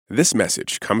This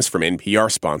message comes from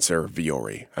NPR sponsor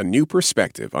Vuori, a new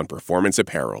perspective on performance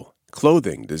apparel.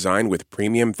 Clothing designed with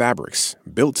premium fabrics,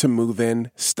 built to move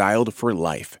in, styled for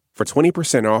life. For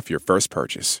 20% off your first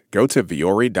purchase, go to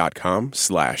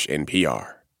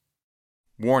vuori.com/NPR.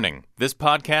 Warning, this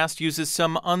podcast uses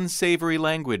some unsavory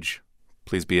language.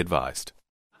 Please be advised.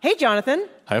 Hey, Jonathan.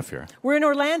 Hi, Ophira. We're in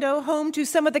Orlando, home to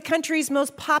some of the country's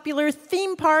most popular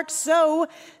theme parks. So,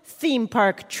 theme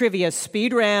park trivia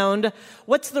speed round.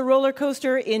 What's the roller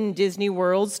coaster in Disney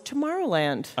World's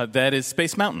Tomorrowland? That is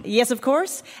Space Mountain. Yes, of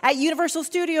course. At Universal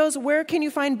Studios, where can you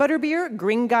find Butterbeer,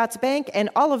 Gringotts Bank, and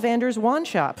Ollivander's Wand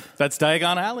Shop? That's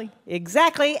Diagon Alley.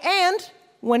 Exactly. And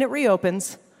when it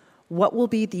reopens, what will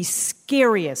be the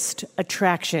scariest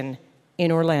attraction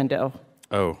in Orlando?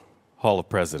 Oh, Hall of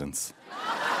Presidents.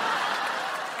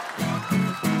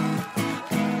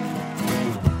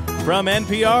 From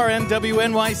NPR and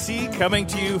WNYC, coming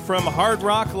to you from Hard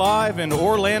Rock Live in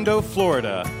Orlando,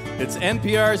 Florida. It's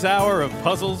NPR's hour of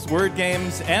puzzles, word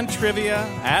games, and trivia.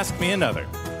 Ask Me Another.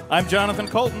 I'm Jonathan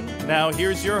Colton. Now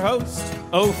here's your host,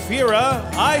 Ophira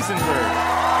Eisenberg.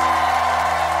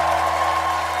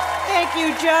 Thank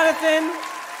you, Jonathan.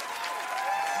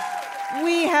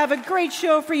 We have a great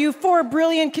show for you. 4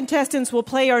 brilliant contestants will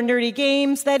play our nerdy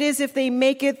games. That is, if they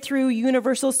make it through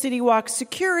Universal City Walk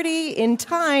security in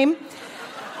time.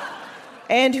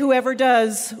 And whoever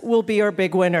does will be our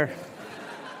big winner.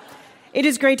 It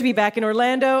is great to be back in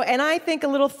Orlando, and I think a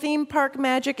little theme park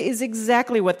magic is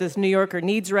exactly what this New Yorker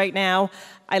needs right now.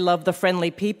 I love the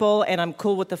friendly people, and I'm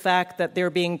cool with the fact that they're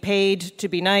being paid to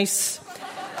be nice.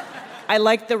 I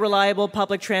like the reliable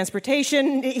public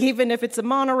transportation, even if it's a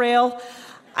monorail.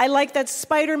 I like that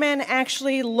Spider-Man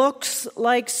actually looks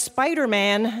like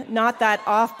Spider-Man, not that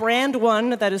off-brand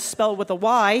one that is spelled with a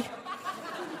Y.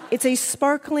 It's a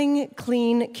sparkling,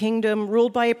 clean kingdom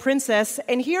ruled by a princess,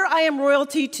 and here I am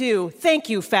royalty too. Thank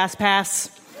you, FastPass.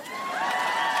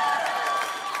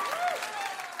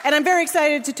 And I'm very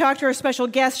excited to talk to our special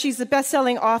guest. She's the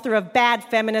best-selling author of Bad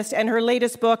Feminist, and her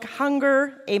latest book,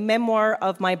 Hunger, a Memoir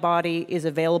of My Body, is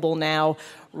available now.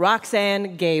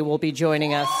 Roxane Gay will be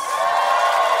joining us.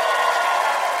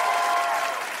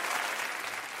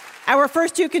 Our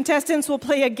first 2 contestants will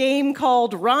play a game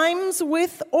called Rhymes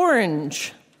with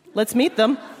Orange. Let's meet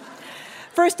them.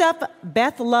 First up,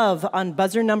 Beth Love on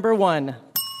buzzer number 1.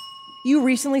 You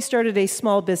recently started a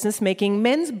small business making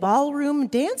men's ballroom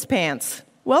dance pants.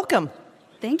 Welcome.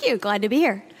 Thank you. Glad to be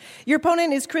here. Your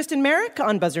opponent is Kristen Merrick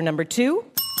on buzzer number 2.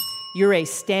 You're a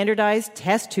standardized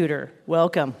test tutor.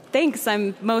 Welcome. Thanks.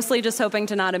 I'm mostly just hoping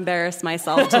to not embarrass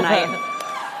myself tonight.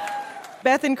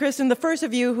 Beth and Kristen, the first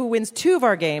of you who wins 2 of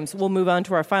our games will move on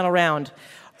to our final round.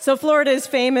 So Florida is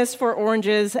famous for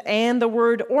oranges, and the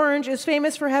word orange is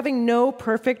famous for having no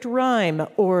perfect rhyme,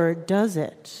 or does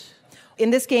it? In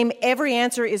this game, every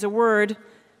answer is a word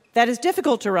that is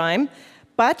difficult to rhyme,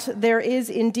 but there is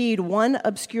indeed one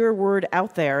obscure word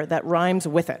out there that rhymes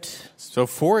with it. So,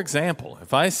 for example,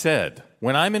 if I said,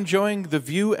 when I'm enjoying the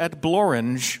view at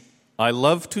Blorange, I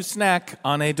love to snack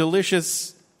on a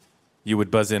delicious, you would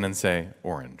buzz in and say,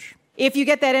 orange. If you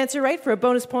get that answer right for a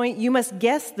bonus point, you must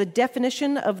guess the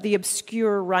definition of the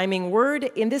obscure rhyming word.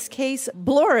 In this case,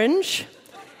 Blorange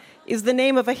is the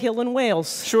name of a hill in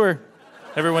Wales. Sure.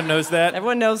 Everyone knows that?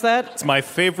 Everyone knows that. It's my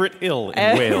favorite hill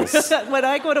in Wales. When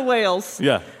I go to Wales,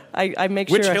 yeah. I make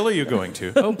sure... Which hill are you going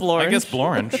to? Oh, Blorange. I guess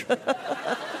Blorange.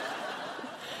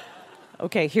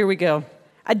 Okay, here we go.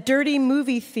 A dirty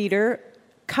movie theater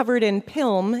covered in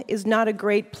film is not a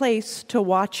great place to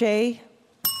watch a...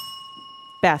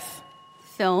 Beth.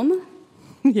 Film?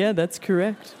 Yeah, that's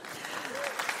correct.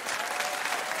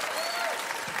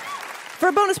 For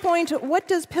a bonus point, what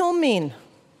does film mean?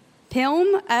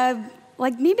 Film?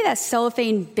 Like maybe that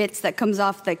cellophane bits that comes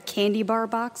off the candy bar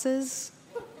boxes?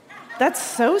 That's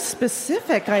so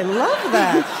specific. I love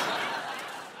that.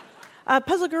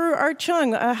 Puzzle Guru Art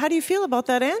Chung, how do you feel about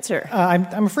that answer?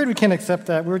 I'm afraid we can't accept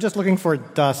that. We were just looking for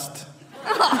dust.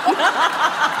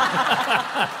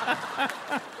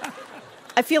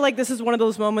 I feel like this is one of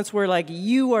those moments where, like,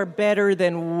 you are better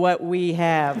than what we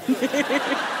have.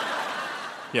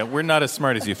 Yeah, we're not as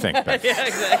smart as you think, Beth. Yeah,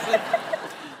 exactly.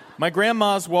 My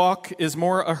grandma's walk is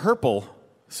more a herple,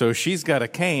 so she's got a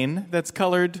cane that's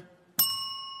colored...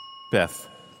 Beth.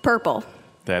 Purple.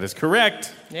 That is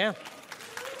correct. Yeah.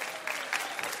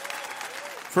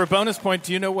 For a bonus point,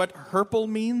 do you know what herple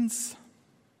means?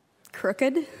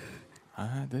 Crooked?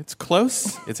 That's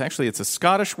close. It's a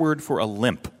Scottish word for a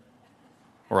limp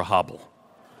or a hobble.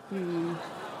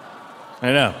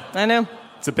 I know.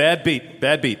 It's a bad beat.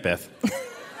 Bad beat, Beth.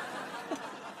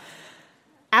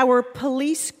 Our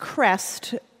police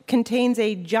crest contains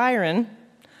a gyron,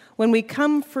 When we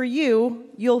come for you,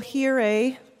 you'll hear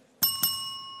a...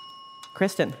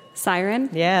 Kristen.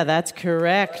 Siren. Yeah, that's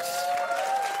correct.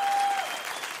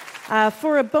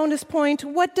 For a bonus point,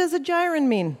 what does a gyron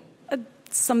mean?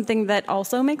 Something that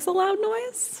also makes a loud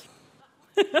noise.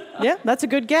 Yeah, that's a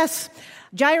good guess.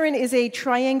 Gyron is a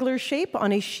triangular shape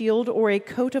on a shield or a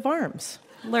coat of arms.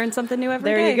 Learn something new every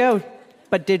day. There you go.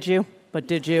 But did you?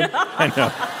 I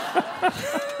know.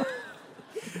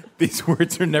 These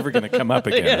words are never going to come up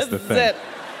again, is the thing. That's it.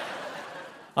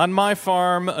 On my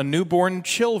farm, a newborn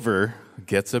chilver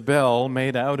gets a bell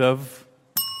made out of...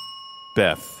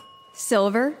 Beth.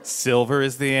 Silver. Silver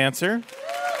is the answer.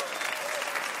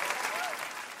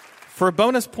 For a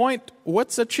bonus point,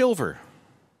 what's a chilver?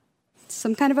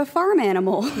 Some kind of a farm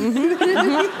animal.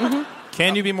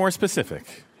 Can you be more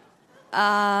specific?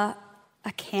 A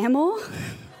camel?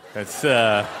 That's,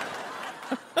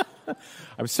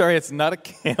 I'm sorry, it's not a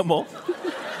camel.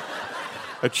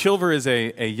 A chilver is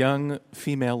a young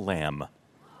female lamb.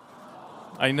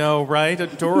 I know, right?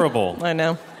 Adorable. I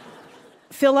know.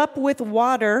 Fill up with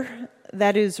water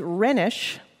that is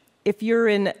Rhenish if you're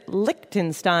in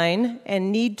Liechtenstein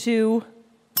and need to...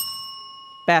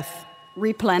 Beth.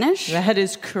 Replenish? That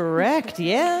is correct,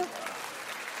 yeah.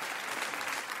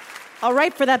 All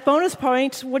right, for that bonus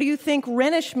point, what do you think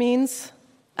Rhenish means?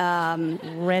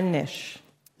 Rhenish.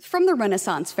 From the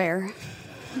Renaissance Fair.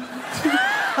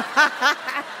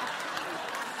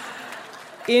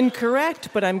 Incorrect,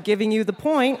 but I'm giving you the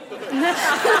point.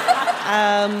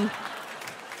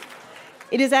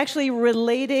 It is actually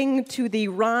relating to the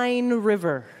Rhine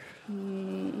River.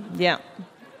 Yeah.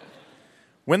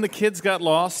 When the kids got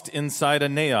lost inside a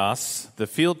naos, the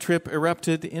field trip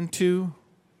erupted into...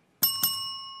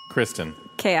 Kristen.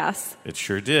 Chaos. It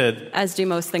sure did. As do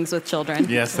most things with children.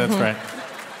 Yes, that's right.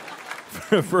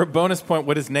 For a bonus point,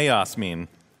 what does naos mean?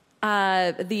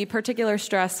 The particular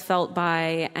stress felt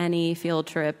by any field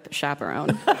trip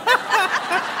chaperone.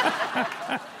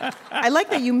 I like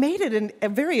that you made it a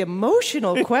very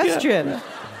emotional question. Yeah.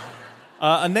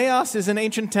 A naos is an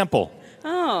ancient temple.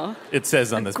 Oh. It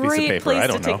says on this piece of Great paper. place I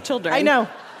don't to know. take children. I know.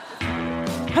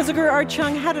 Hazugar, Art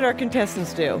Chung, how did our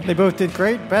contestants do? They both did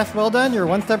great. Beth, well done. You're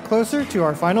one step closer to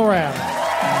our final round.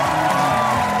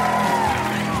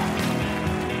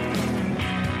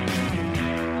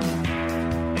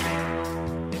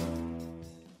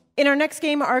 In our next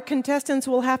game, our contestants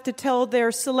will have to tell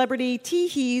their celebrity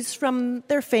tee-hees from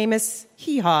their famous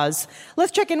hee-haws.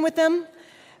 Let's check in with them.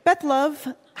 Beth Love,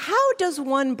 how does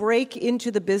one break into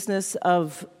the business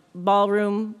of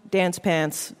ballroom dance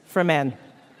pants for men?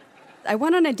 I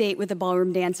went on a date with a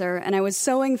ballroom dancer, and I was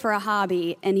sewing for a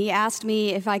hobby, and he asked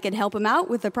me if I could help him out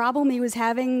with the problem he was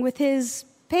having with his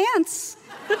pants.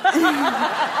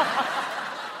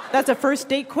 That's a first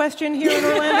date question here in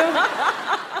Orlando?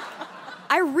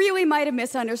 I really might have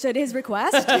misunderstood his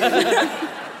request.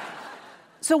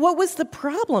 So what was the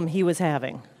problem he was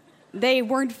having? They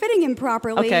weren't fitting him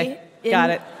properly. Okay, got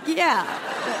it.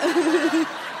 Yeah.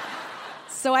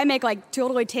 So I make like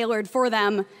totally tailored for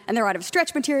them, and they're out of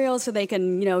stretch material, so they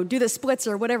can, do the splits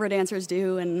or whatever dancers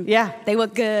do, and yeah, they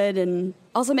look good. And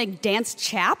also make dance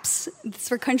chaps. It's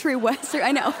for country western.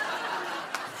 I know.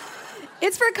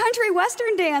 It's for country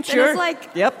western dance. Sure. And it's like,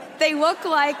 yep. They look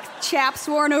like chaps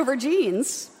worn over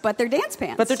jeans, but they're dance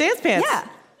pants. But they're dance pants. Yeah.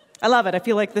 I love it. I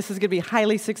feel like this is going to be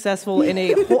highly successful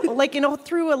in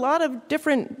through a lot of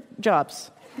different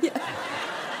jobs. Yeah.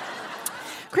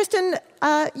 Kristen,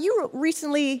 you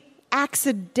recently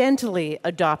accidentally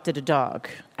adopted a dog.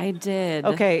 I did.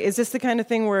 Okay, is this the kind of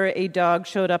thing where a dog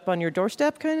showed up on your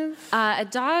doorstep, kind of? A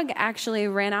dog actually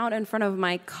ran out in front of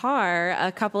my car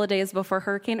a couple of days before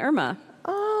Hurricane Irma.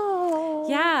 Oh.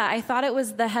 Yeah, I thought it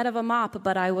was the head of a mop,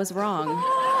 but I was wrong.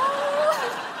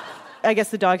 I guess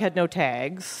the dog had no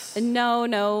tags.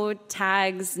 No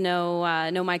tags, no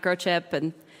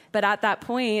microchip, but at that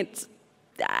point,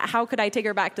 how could I take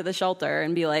her back to the shelter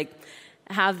and be like,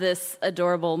 have this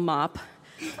adorable mop?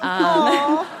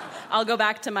 I'll go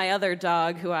back to my other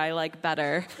dog, who I like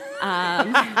better,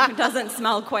 who doesn't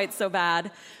smell quite so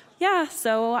bad. Yeah,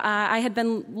 so I had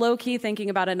been low-key thinking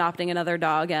about adopting another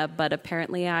dog, but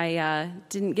apparently I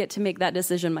didn't get to make that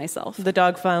decision myself. The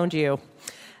dog found you.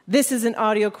 This is an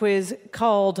audio quiz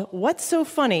called What's So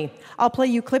Funny? I'll play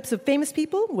you clips of famous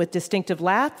people with distinctive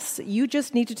laughs. You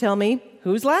just need to tell me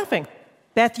who's laughing.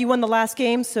 Beth, you won the last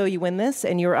game, so you win this,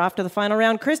 and you're off to the final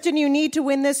round. Kristen, you need to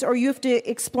win this, or you have to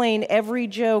explain every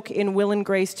joke in Will and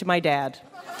Grace to my dad.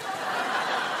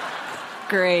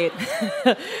 Great.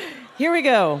 Here we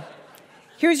go.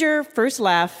 Here's your first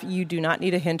laugh. You do not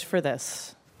need a hint for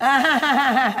this.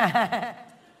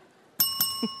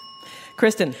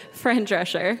 Kristen. Fran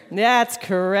Drescher. That's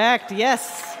correct,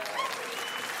 yes.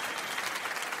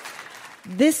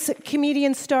 This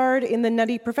comedian starred in the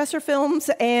Nutty Professor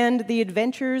films and The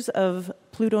Adventures of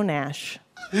Pluto Nash.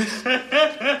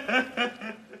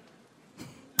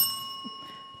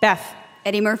 Beth.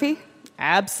 Eddie Murphy.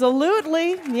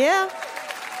 Absolutely, yeah.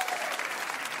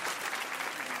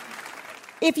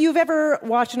 If you've ever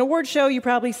watched an award show, you've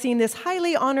probably seen this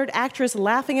highly honored actress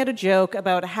laughing at a joke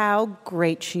about how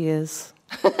great she is.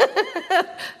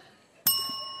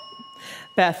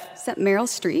 Beth. Is that Meryl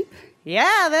Streep?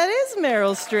 Yeah, that is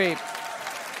Meryl Streep.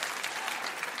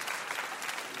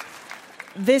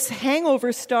 This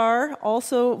Hangover star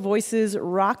also voices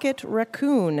Rocket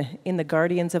Raccoon in the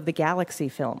Guardians of the Galaxy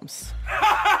films.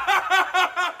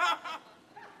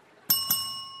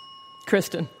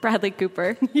 Kristen. Bradley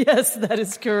Cooper. Yes, that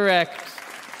is correct.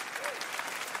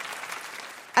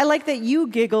 I like that you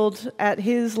giggled at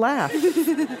his laugh.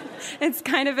 It's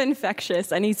kind of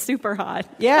infectious, and he's super hot.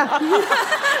 Yeah.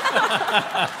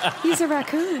 He's a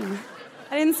raccoon.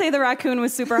 I didn't say the raccoon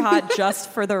was super hot, just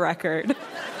for the record.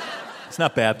 It's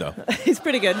not bad, though. He's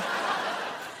pretty good.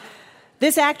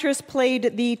 This actress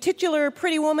played the titular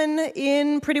Pretty Woman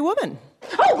in Pretty Woman.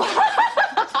 Oh!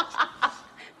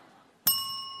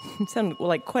 Sounded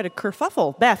like quite a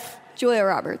kerfuffle. Beth. Julia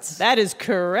Roberts. That is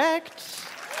correct.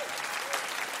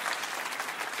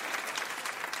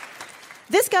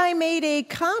 This guy made a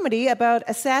comedy about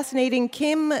assassinating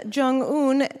Kim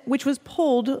Jong-un, which was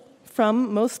pulled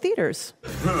from most theaters.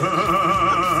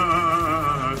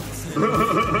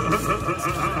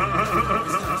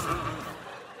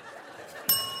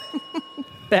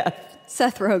 Beth.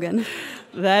 Seth Rogen.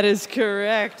 That is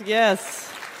correct, yes.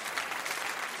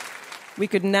 We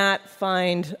could not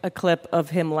find a clip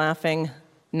of him laughing,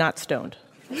 not stoned.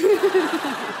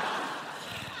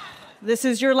 This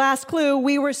is your last clue.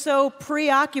 We were so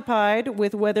preoccupied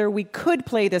with whether we could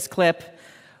play this clip,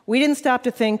 we didn't stop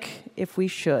to think if we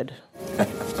should.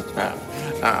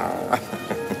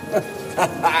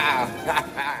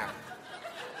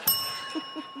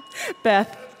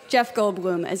 Beth. Jeff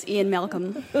Goldblum as Ian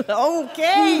Malcolm.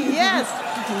 Okay, yes.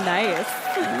 Nice.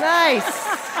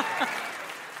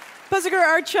 Buzziger,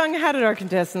 Art Chung, how did our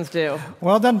contestants do?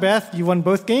 Well done, Beth. You won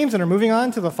both games and are moving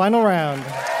on to the final round.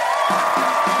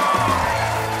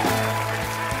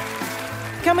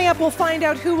 Coming up, we'll find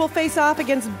out who will face off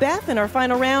against Beth in our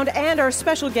final round, and our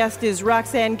special guest is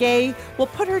Roxane Gay. We'll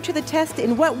put her to the test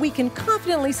in what we can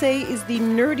confidently say is the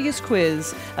nerdiest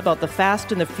quiz about the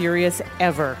Fast and the Furious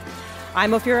ever.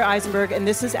 I'm Ophira Eisenberg, and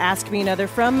this is Ask Me Another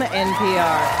from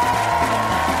NPR.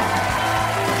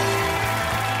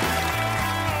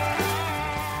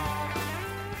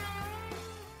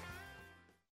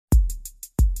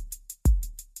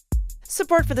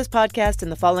 Support for this podcast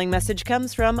and the following message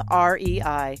comes from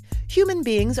REI. Human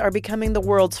beings are becoming the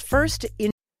world's first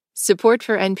Support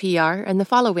for NPR and the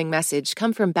following message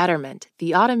come from Betterment,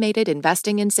 the automated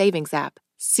investing and savings app.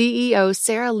 CEO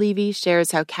Sarah Levy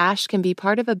shares how cash can be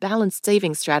part of a balanced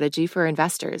savings strategy for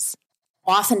investors.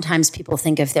 Oftentimes people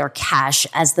think of their cash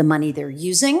as the money they're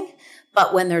using,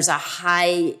 but when there's a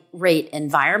high rate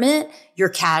environment, your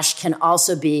cash can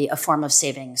also be a form of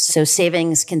savings. So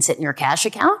savings can sit in your cash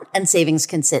account and savings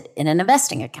can sit in an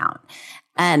investing account.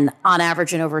 And on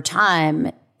average and over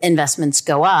time, investments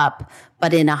go up,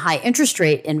 but in a high interest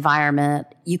rate environment,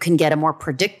 you can get a more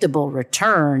predictable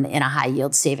return in a high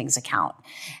yield savings account.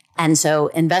 And so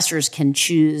investors can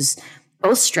choose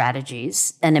both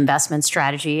strategies, an investment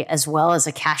strategy as well as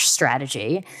a cash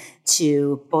strategy,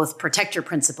 to both protect your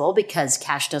principal because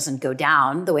cash doesn't go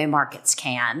down the way markets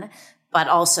can, but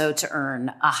also to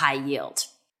earn a high yield.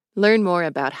 Learn more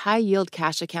about high-yield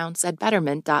cash accounts at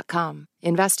Betterment.com.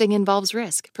 Investing involves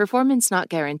risk. Performance not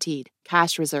guaranteed.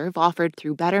 Cash reserve offered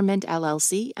through Betterment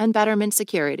LLC and Betterment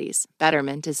Securities.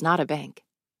 Betterment is not a bank.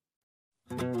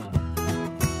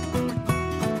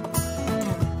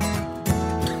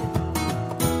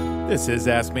 This is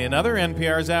Ask Me Another,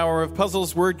 NPR's hour of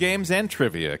puzzles, word games, and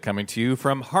trivia, coming to you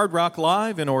from Hard Rock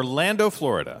Live in Orlando,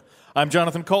 Florida. I'm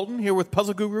Jonathan Colton, here with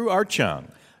puzzle guru Art Chung.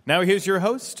 Now here's your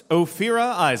host,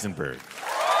 Ophira Eisenberg.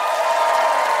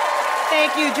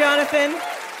 Thank you, Jonathan.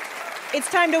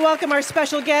 It's time to welcome our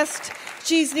special guest.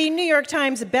 She's the New York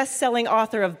Times best-selling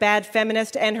author of Bad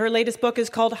Feminist, and her latest book is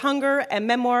called Hunger, a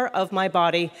Memoir of My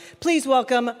Body. Please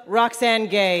welcome Roxane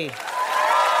Gay.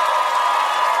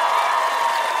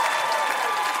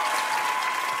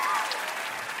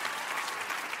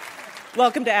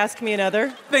 Welcome to Ask Me Another.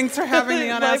 Thanks for having me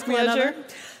on My Ask Me pleasure. Another.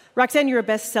 Roxane, you're a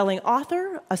best-selling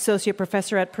author, associate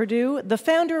professor at Purdue, the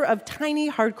founder of Tiny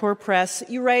Hardcore Press.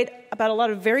 You write about a lot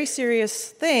of very serious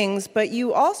things, but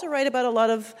you also write about a lot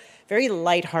of very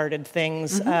lighthearted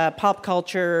things, pop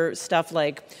culture stuff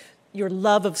like your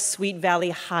love of Sweet Valley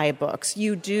High books.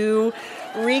 You do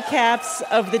recaps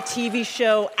of the TV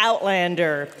show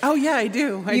Outlander. Oh, yeah, I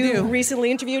do. You recently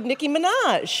interviewed Nicki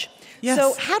Minaj. Yes.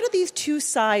 So how do these two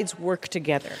sides work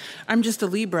together? I'm just a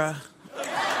Libra.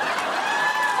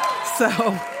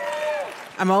 So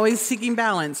I'm always seeking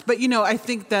balance. But, I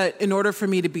think that in order for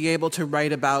me to be able to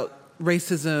write about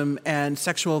racism and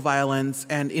sexual violence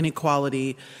and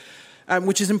inequality,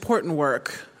 which is important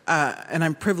work, and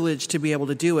I'm privileged to be able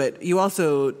to do it, you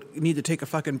also need to take a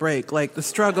fucking break. Like, the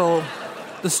struggle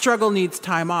needs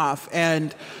time off.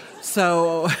 And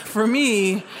so for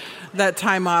me, that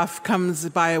time off comes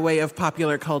by way of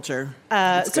popular culture.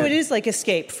 So it is like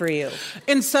escape for you.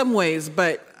 In some ways,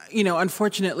 but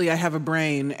unfortunately, I have a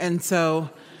brain. And so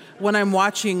when I'm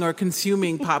watching or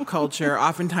consuming pop culture,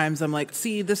 oftentimes I'm like,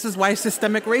 see, this is why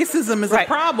systemic racism is a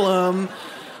problem.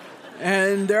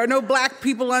 And there are no black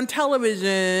people on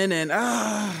television. And,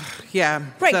 yeah.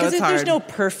 Right, because so there's no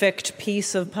perfect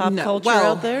piece of pop culture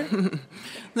out there?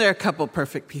 There are a couple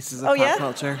perfect pieces of pop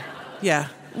culture. Yeah.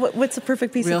 What's a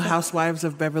perfect piece Real of Housewives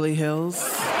of Beverly Hills.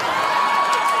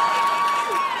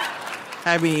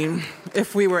 I mean,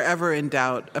 if we were ever in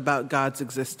doubt about God's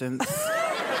existence,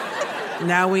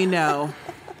 now we know.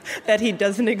 That he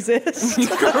doesn't exist? You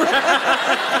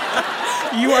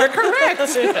are correct.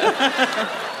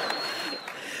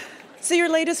 So your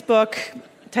latest book,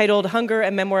 titled Hunger, a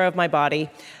Memoir of My Body,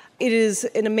 it is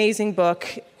an amazing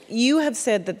book. You have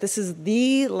said that this is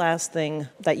the last thing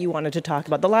that you wanted to talk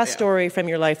about, the last story from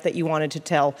your life that you wanted to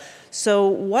tell. So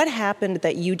what happened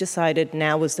that you decided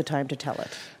now was the time to tell it?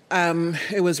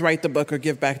 It was write the book or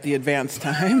give back the advance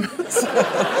time. So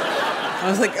I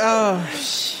was like, oh,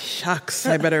 shucks,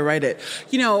 I better write it.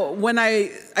 When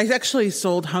I actually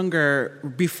sold Hunger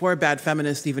before Bad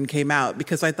Feminist even came out,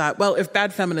 because I thought, well, if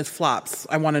Bad Feminist flops,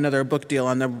 I want another book deal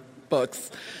on the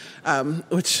books,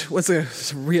 which was a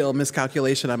real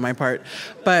miscalculation on my part.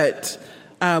 But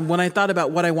when I thought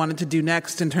about what I wanted to do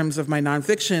next in terms of my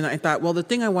nonfiction, I thought, well, the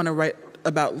thing I want to write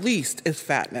about least is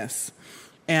fatness.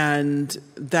 And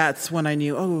that's when I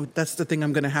knew, that's the thing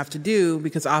I'm going to have to do,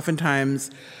 because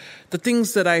oftentimes the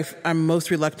things that I'm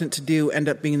most reluctant to do end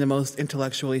up being the most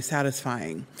intellectually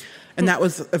satisfying. And that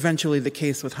was eventually the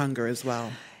case with Hunger as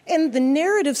well. And the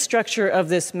narrative structure of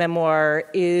this memoir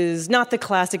is not the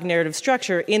classic narrative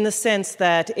structure in the sense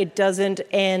that it doesn't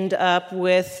end up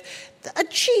with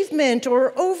achievement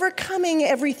or overcoming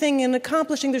everything and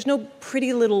accomplishing. There's no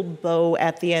pretty little bow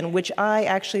at the end, which I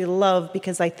actually love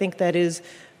because I think that is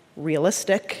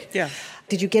realistic. Yeah.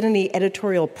 Did you get any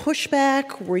editorial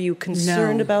pushback? Were you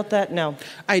concerned about that? No.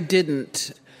 I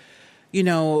didn't.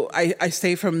 I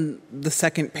say from the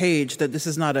second page that this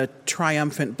is not a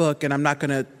triumphant book, and I'm not going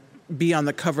to be on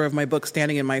the cover of my book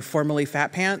standing in my formerly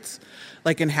fat pants,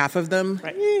 like in half of them.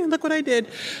 Right. Look what I did.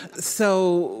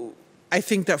 So I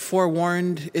think that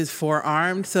forewarned is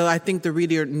forearmed. So I think the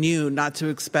reader knew not to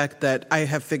expect that I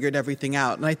have figured everything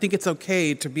out. And I think it's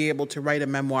okay to be able to write a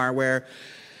memoir where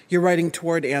you're writing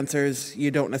toward answers,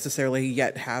 you don't necessarily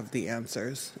yet have the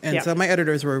answers. And so my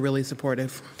editors were really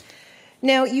supportive.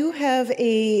 Now, you have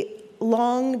a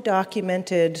long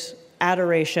documented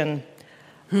adoration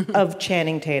of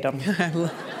Channing Tatum.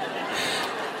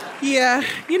 Yeah,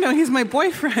 he's my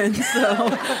boyfriend, so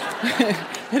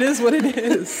it is what it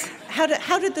is.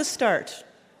 How did this start?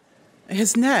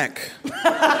 His neck.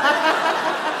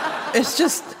 It's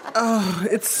just,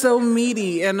 it's so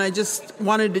meaty, and I just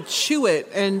wanted to chew it.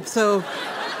 And so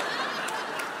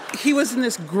he was in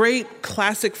this great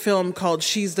classic film called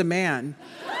She's the Man.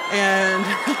 And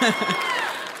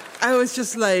I was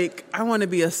just like, I want to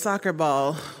be a soccer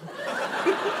ball,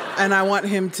 and I want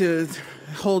him to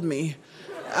hold me.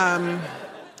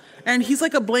 And he's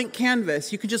like a blank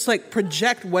canvas. You could just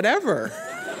project whatever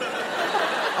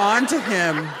onto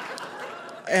him.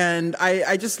 And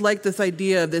I just like this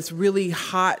idea of this really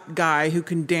hot guy who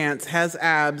can dance, has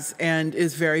abs, and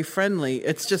is very friendly.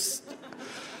 It's just,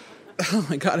 oh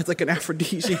my God, it's like an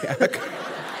aphrodisiac.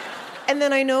 And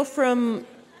then I know from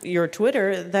your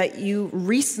Twitter that you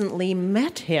recently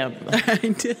met him. I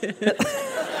did.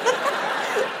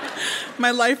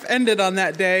 My life ended on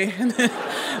that day.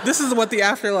 This is what the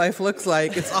afterlife looks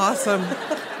like. It's awesome.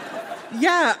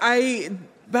 Yeah,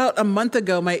 about a month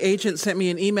ago, my agent sent me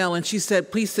an email and she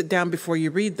said, please sit down before you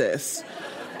read this.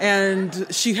 And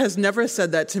she has never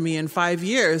said that to me in 5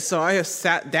 years. So I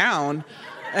sat down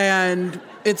and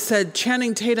it said,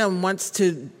 Channing Tatum wants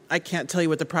to, I can't tell you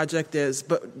what the project is,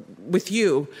 but with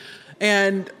you.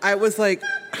 And I was like,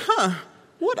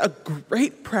 what a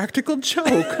great practical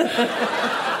joke.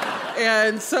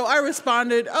 And so I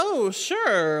responded, oh,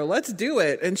 sure, let's do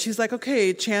it. And she's like,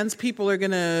 okay, Chan's people are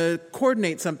going to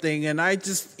coordinate something. And I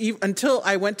just, until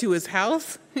I went to his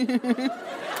house.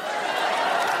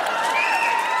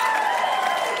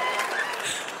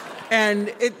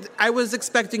 And I was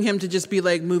expecting him to just be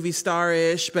like movie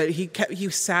star-ish, but he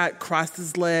sat, crossed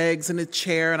his legs in a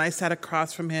chair, and I sat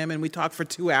across from him, and we talked for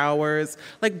 2 hours,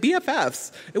 like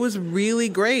BFFs. It was really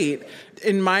great.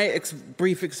 In my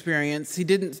brief experience, he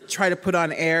didn't try to put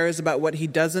on airs about what he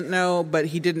doesn't know, but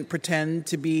he didn't pretend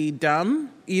to be dumb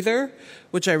either,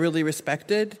 which I really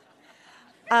respected.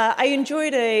 I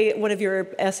enjoyed one of your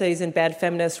essays in Bad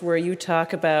Feminist where you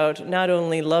talk about not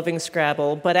only loving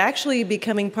Scrabble, but actually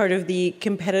becoming part of the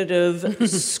competitive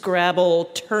Scrabble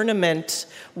tournament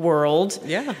world.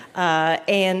 Yeah.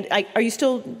 And are you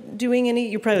still doing any?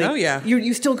 You probably. Oh, yeah.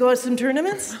 You still go to some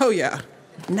tournaments? Oh, yeah.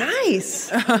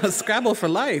 Nice. Scrabble for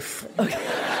life. Okay.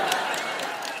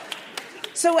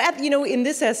 So, in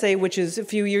this essay, which is a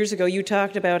few years ago, you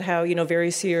talked about how,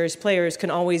 very serious players can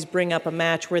always bring up a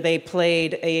match where they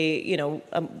played a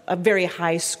very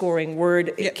high-scoring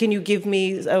word. Yeah. Can you give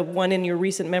me one in your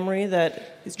recent memory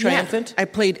that is triumphant? Yeah. I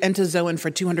played Entozoan for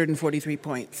 243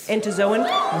 points. Entozoan?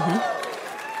 Mm-hmm.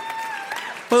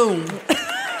 Boom.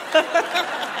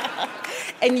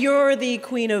 And you're the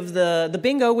queen of the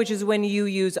bingo, which is when you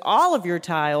use all of your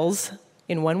tiles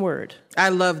in one word. I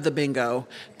love the bingo,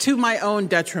 to my own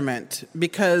detriment,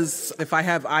 because if I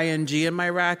have ing in my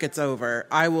rack, it's over.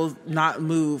 I will not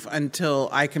move until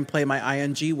I can play my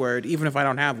ing word, even if I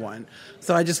don't have one.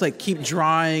 So I just keep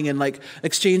drawing and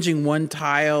exchanging one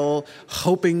tile,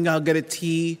 hoping I'll get a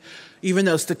T, even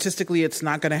though statistically it's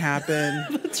not going to happen.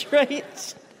 That's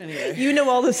right. Anyway. You know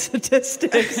all the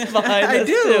statistics behind I this,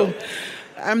 do. too.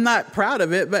 I'm not proud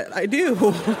of it, but I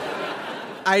do.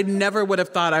 I never would have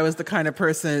thought I was the kind of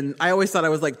person. I always thought I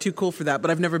was too cool for that,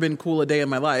 but I've never been cool a day in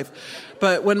my life.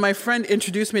 But when my friend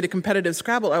introduced me to competitive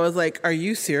Scrabble, I was like, are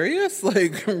you serious?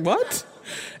 What?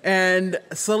 And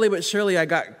slowly but surely I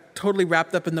got totally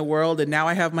wrapped up in the world, and now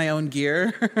I have my own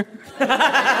gear. I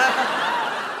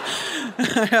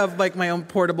have my own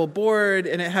portable board,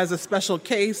 and it has a special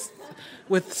case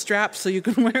with straps so you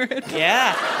can wear it.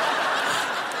 Yeah.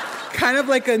 Kind of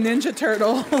like a Ninja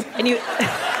Turtle. And you...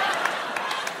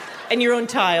 And your own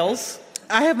tiles.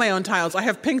 I have my own tiles. I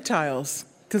have pink tiles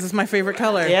because it's my favorite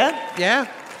color. Yeah? Yeah.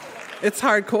 It's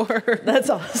hardcore. That's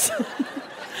awesome.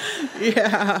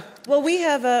 Yeah. Well, we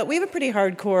have a pretty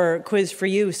hardcore quiz for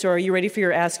you. So are you ready for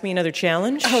your Ask Me Another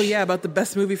challenge? Oh, yeah, about the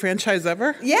best movie franchise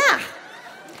ever? Yeah.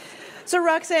 So,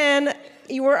 Roxane,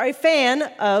 you are a fan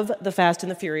of the Fast and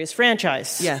the Furious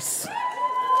franchise. Yes.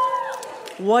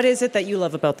 What is it that you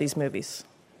love about these movies?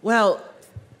 Well,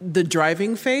 the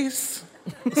driving face.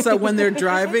 So when they're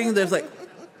driving, there's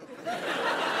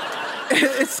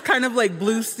it's kind of like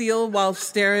Blue Steel while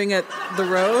staring at the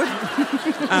road.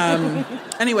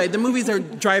 Anyway, the movies are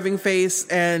driving face,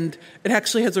 and it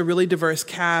actually has a really diverse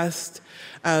cast.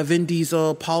 Vin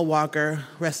Diesel, Paul Walker,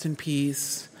 rest in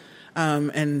peace,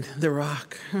 and The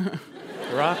Rock. The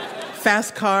Rock?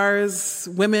 Fast cars,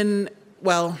 women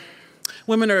are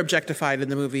objectified in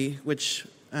the movie,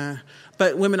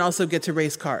 but women also get to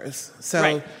race cars. So.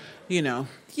 Right. You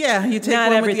take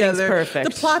Not one with the other. Perfect.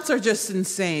 The plots are just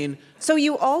insane. So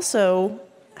you also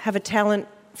have a talent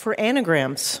for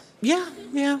anagrams. Yeah.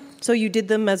 So you did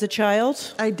them as a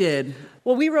child? I did.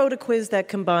 Well, we wrote a quiz that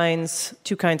combines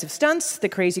two kinds of stunts, the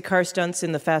crazy car stunts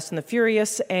in The Fast and the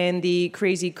Furious and the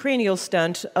crazy cranial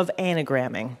stunt of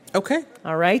anagramming. Okay.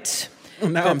 All right? Now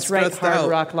That's I'm right, stressed Hard out.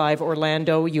 Rock Live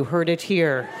Orlando. You heard it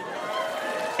here.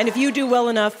 And if you do well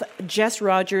enough, Jess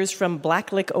Rogers from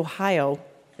Blacklick, Ohio,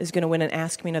 is going to win an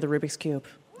Ask Me Another Rubik's Cube.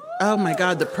 Oh, my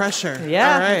God, the pressure.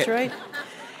 Yeah, all right. That's right.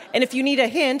 And if you need a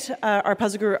hint, our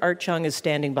puzzle guru, Art Chung, is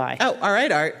standing by. Oh, all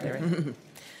right, Art.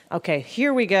 Okay,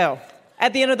 here we go.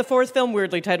 At the end of the fourth film,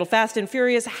 weirdly titled Fast and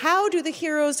Furious, how do the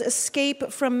heroes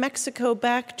escape from Mexico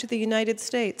back to the United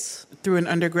States? Through an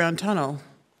underground tunnel.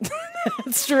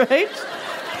 That's right.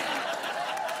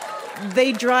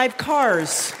 They drive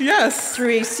cars. Yes. Through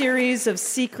a series of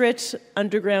secret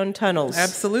underground tunnels.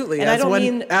 Absolutely. And I don't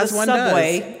mean the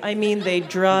subway. Does. I mean they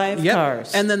drive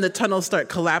cars. And then the tunnels start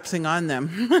collapsing on them.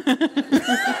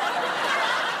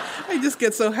 I just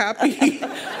get so happy.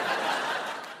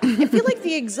 I feel like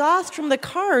the exhaust from the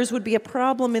cars would be a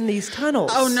problem in these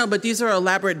tunnels. Oh, no, but these are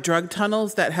elaborate drug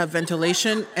tunnels that have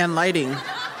ventilation and lighting.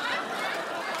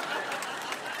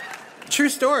 True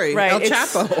story. Right, El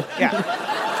Chapo.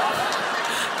 Yeah.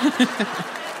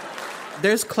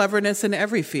 There's cleverness in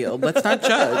every field. Let's not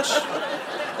judge.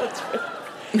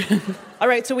 All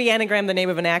right, so we anagram the name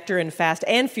of an actor in Fast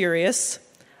and Furious.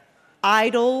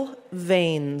 Idle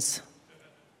Veins.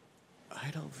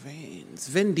 Idle Veins.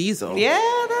 Vin Diesel. Yeah,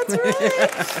 that's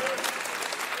right.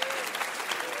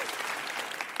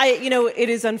 It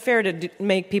is unfair to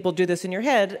make people do this in their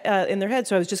head.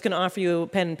 So I was just going to offer you a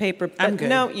pen and paper. But I'm good.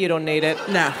 No, you don't need it.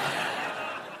 No.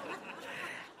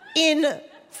 In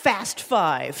Fast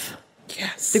 5.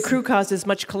 Yes. The crew causes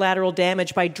much collateral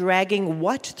damage by dragging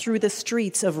what through the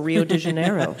streets of Rio de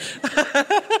Janeiro?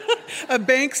 A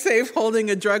bank safe holding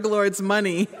a drug lord's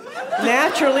money.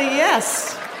 Naturally,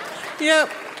 yes. Yep.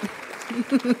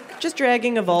 Just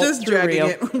dragging a vault Just through dragging Rio.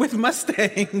 it with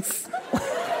Mustangs.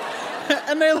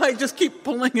 And they just keep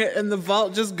pulling it and the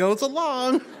vault just goes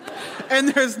along. And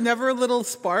there's never little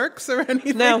sparks or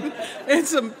anything. No.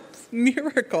 It's a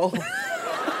miracle.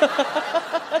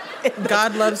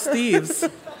 God loves thieves.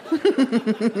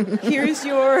 Here's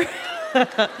your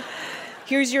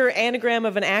anagram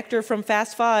of an actor from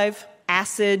Fast 5.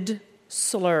 Acid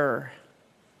slur.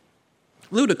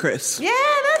 Ludicrous. Yeah,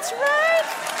 that's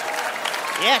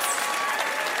right. Yes.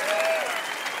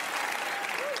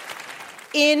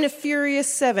 In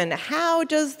Furious 7, how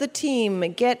does the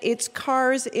team get its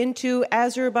cars into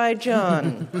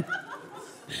Azerbaijan?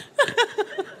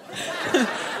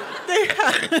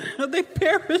 They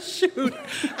parachute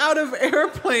out of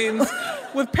airplanes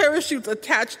with parachutes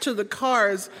attached to the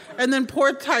cars, and then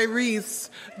poor Tyrese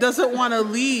doesn't want to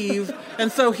leave,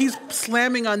 and so he's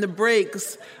slamming on the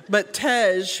brakes, but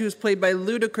Tej, who's played by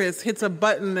Ludacris, hits a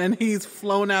button and he's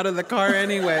flown out of the car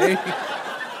anyway.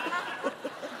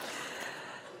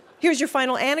 Here's your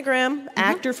final anagram,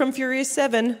 actor from Furious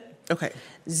 7. Okay.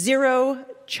 Zero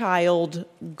Child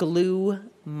Glue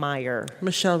Meyer.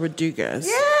 Michelle Rodriguez.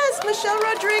 Yes, Michelle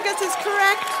Rodriguez is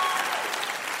correct.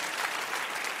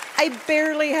 I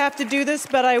barely have to do this,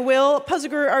 but I will. Puzzle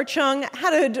Guru Archung,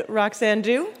 how did Roxane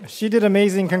do? She did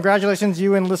amazing. Congratulations,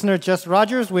 you and listener Jess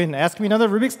Rogers win Ask Me Another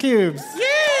Rubik's Cubes.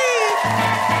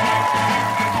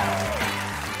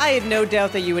 I had no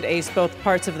doubt that you would ace both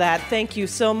parts of that. Thank you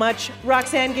so much.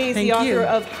 Roxane Gay is the author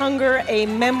of Hunger, a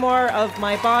memoir of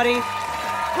my body.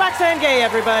 Roxane Gay,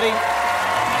 everybody. Thank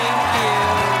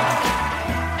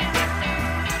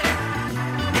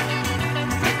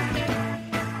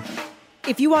you.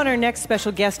 If you want our next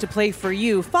special guest to play for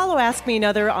you, follow Ask Me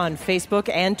Another on Facebook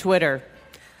and Twitter.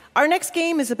 Our next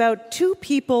game is about two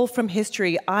people from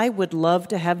history I would love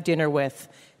to have dinner with,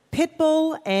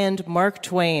 Pitbull and Mark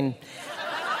Twain.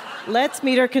 Let's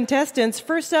meet our contestants.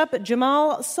 First up,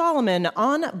 Jamal Solomon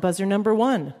on buzzer number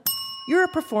 1. You're a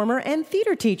performer and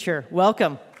theater teacher.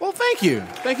 Welcome. Well, thank you.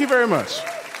 Thank you very much.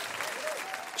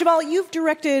 Jamal, you've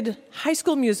directed High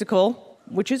School Musical,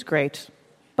 which is great,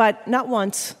 but not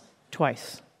once,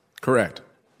 twice. Correct.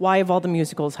 Why, of all the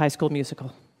musicals, High School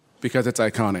Musical? Because it's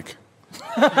iconic.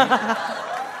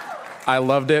 I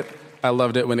loved it. I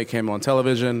loved it when it came on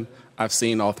television. I've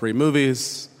seen all 3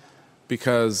 movies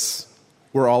because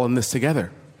we're all in this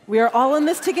together. We are all in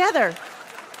this together.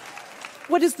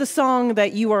 What is the song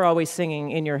that you are always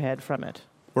singing in your head from it?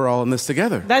 We're all in this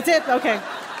together. That's it? Okay.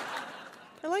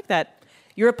 I like that.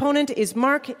 Your opponent is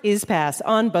Mark Ispass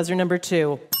on buzzer number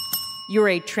 2. You're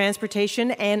a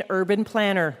transportation and urban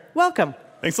planner. Welcome.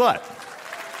 Thanks a lot.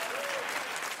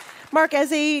 Mark,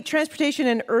 as a transportation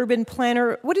and urban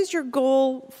planner, what is your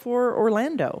goal for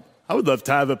Orlando? I would love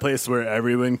to have a place where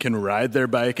everyone can ride their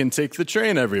bike and take the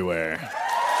train everywhere.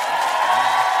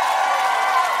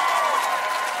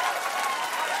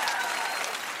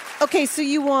 Okay, so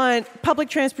you want public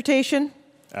transportation?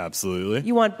 Absolutely.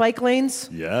 You want bike lanes?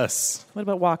 Yes. What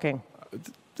about walking?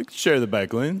 We can share the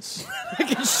bike lanes. We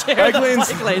can share bike the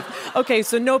lanes. bike lanes. Okay,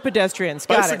 so no pedestrians.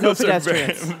 Got it. No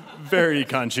pedestrians. Are very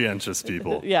conscientious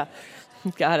people. Yeah.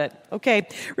 Got it. Okay.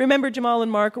 Remember, Jamal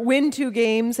and Mark, win 2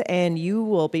 games, and you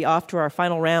will be off to our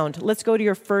final round. Let's go to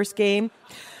your first game.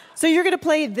 So you're going to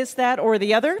play this, that, or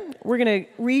the other. We're going to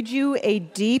read you a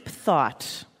deep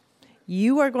thought.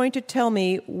 You are going to tell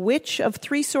me which of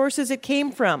 3 sources it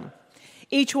came from.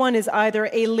 Each one is either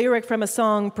a lyric from a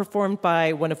song performed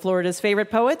by one of Florida's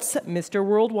favorite poets, Mr.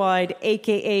 Worldwide,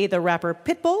 a.k.a. the rapper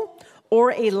Pitbull,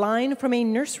 or a line from a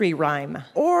nursery rhyme,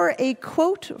 or a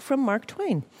quote from Mark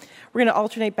Twain. We're going to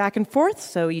alternate back and forth,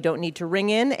 so you don't need to ring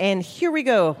in. And here we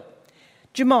go.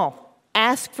 Jamal,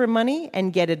 ask for money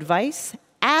and get advice.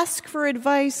 Ask for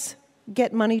advice,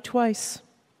 get money twice.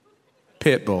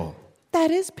 Pitbull. That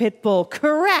is Pitbull.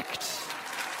 Correct.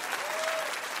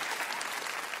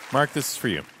 Mark, this is for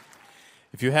you.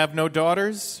 If you have no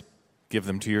daughters, give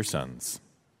them to your sons.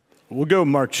 We'll go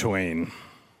Mark Twain.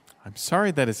 I'm sorry,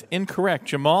 that is incorrect.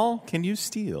 Jamal, can you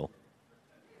steal?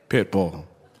 Pitbull.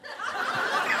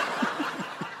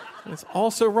 It's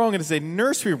also wrong. It is a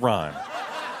nursery rhyme.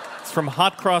 It's from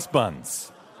Hot Cross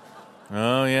Buns.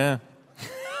 Oh, yeah.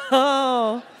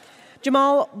 Oh.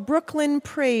 Jamal, Brooklyn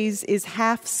praise is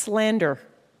half slander.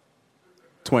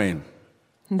 Twain.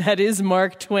 That is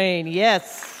Mark Twain,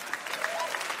 yes.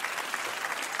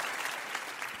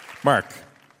 Mark,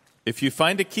 if you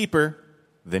find a keeper,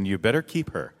 then you better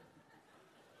keep her.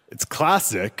 It's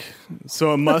classic,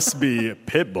 so it must be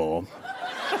Pitbull.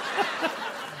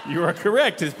 You are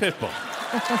correct, it's Pitbull.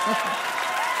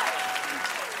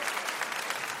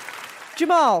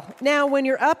 Jamal, now when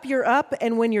you're up,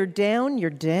 and when you're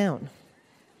down.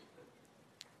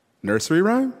 Nursery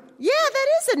rhyme? Yeah, that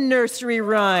is a nursery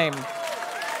rhyme.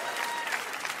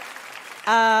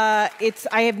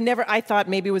 I thought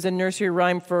maybe it was a nursery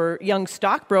rhyme for young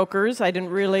stockbrokers. I didn't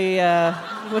really,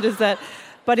 what is that?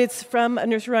 But it's from a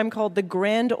nursery rhyme called The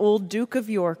Grand Old Duke of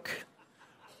York.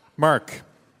 Mark,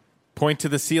 point to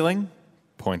the ceiling,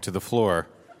 point to the floor.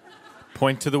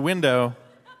 Point to the window,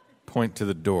 point to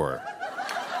the door.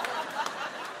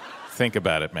 Think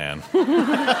about it, man.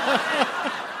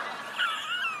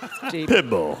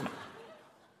 Pitbull.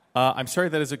 I'm sorry,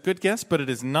 that is a good guess, but it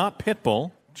is not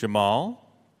Pitbull. Jamal?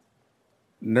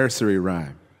 Nursery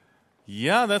rhyme.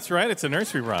 Yeah, that's right. It's a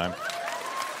nursery rhyme.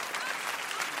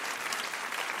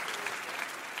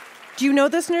 Do you know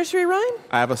this nursery rhyme?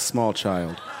 I have a small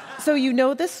child. So you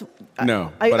know this?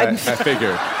 No, but I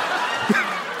figured.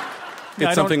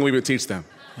 It's something we would teach them.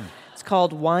 It's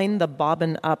called Wind the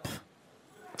Bobbin Up.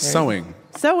 Sewing.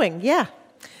 Sewing, yeah.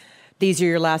 These are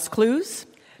your last clues.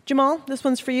 Jamal, this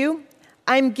one's for you.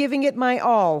 I'm giving it my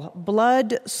all.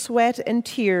 Blood, sweat, and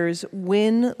tears.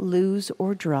 Win, lose,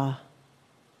 or draw.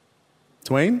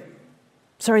 Twain?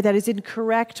 Sorry, that is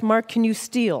incorrect. Mark, can you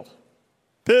steal?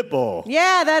 Pitbull.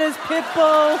 Yeah, that is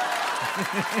Pitbull.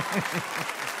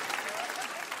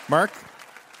 Mark,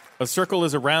 a circle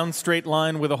is a round, straight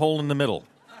line with a hole in the middle.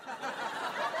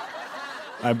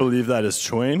 I believe that is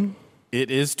Twain. It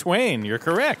is Twain. You're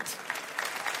correct.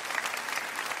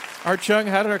 Art Chung,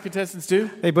 how did our contestants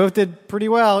do? They both did pretty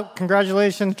well.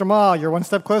 Congratulations, Jamal. You're one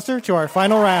step closer to our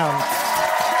final round.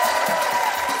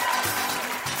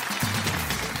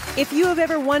 If you have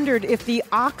ever wondered if the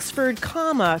Oxford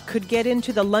comma could get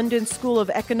into the London School of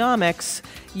Economics,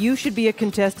 you should be a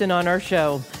contestant on our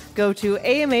show. Go to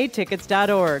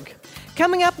amatickets.org.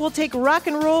 Coming up, we'll take rock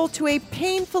and roll to a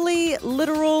painfully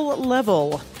literal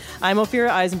level. I'm Ophira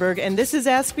Eisenberg, and this is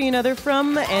Ask Me Another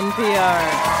from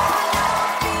NPR.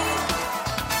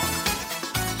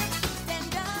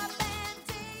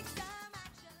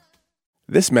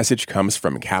 This message comes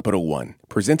from Capital One,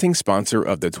 presenting sponsor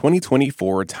of the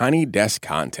 2024 Tiny Desk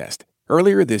Contest.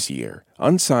 Earlier this year,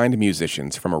 unsigned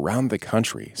musicians from around the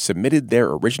country submitted their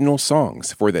original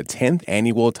songs for the 10th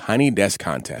annual Tiny Desk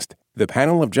Contest. The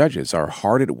panel of judges are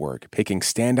hard at work picking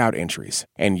standout entries,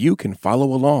 and you can follow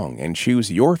along and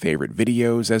choose your favorite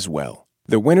videos as well.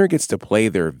 The winner gets to play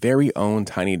their very own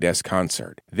Tiny Desk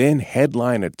concert, then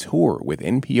headline a tour with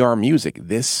NPR Music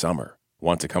this summer.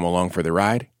 Want to come along for the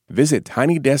ride? Visit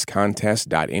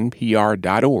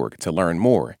tinydeskcontest.npr.org to learn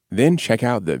more. Then check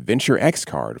out the Venture X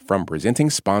card from presenting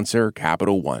sponsor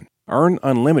Capital One. Earn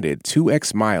unlimited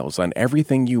 2x miles on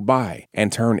everything you buy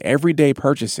and turn everyday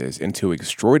purchases into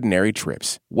extraordinary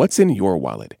trips. What's in your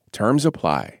wallet? Terms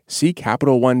apply. See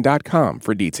CapitalOne.com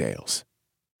for details.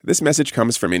 This message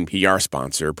comes from NPR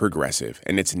sponsor Progressive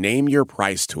and its Name Your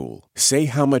Price tool. Say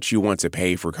how much you want to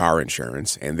pay for car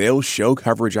insurance, and they'll show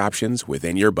coverage options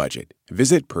within your budget.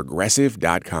 Visit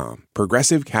Progressive.com.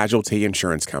 Progressive Casualty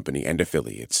Insurance Company and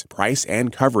Affiliates. Price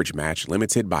and coverage match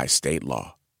limited by state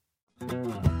law.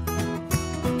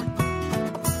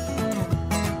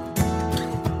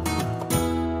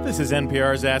 This is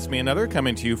NPR's Ask Me Another,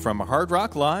 coming to you from Hard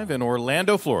Rock Live in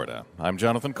Orlando, Florida. I'm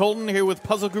Jonathan Colton, here with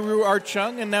puzzle guru Art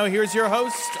Chung, and now here's your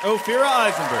host, Ophira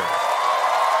Eisenberg.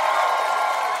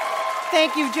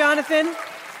 Thank you, Jonathan.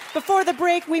 Before the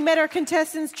break, we met our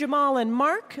contestants Jamal and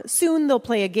Mark. Soon they'll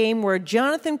play a game where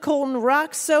Jonathan Colton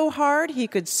rocks so hard he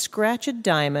could scratch a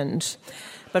diamond.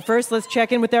 But first, let's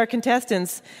check in with our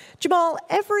contestants. Jamal,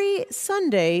 every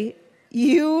Sunday,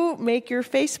 you make your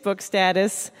Facebook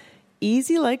status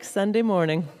easy like Sunday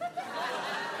morning.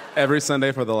 Every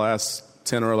Sunday for the last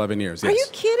 10 or 11 years, yes. Are you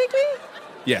kidding me?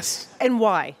 Yes. And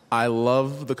why? I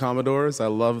love the Commodores. I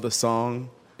love the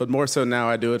song. But more so now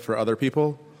I do it for other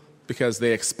people because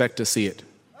they expect to see it.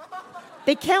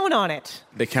 They count on it.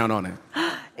 They count on it.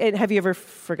 And have you ever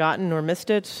forgotten or missed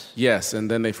it? Yes,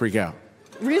 and then they freak out.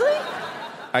 Really?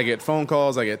 I get phone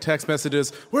calls. I get text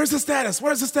messages. Where's the status?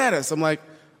 Where's the status? I'm like,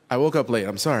 I woke up late.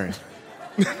 I'm sorry.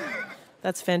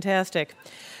 That's fantastic.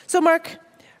 So, Mark,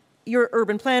 you're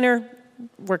urban planner,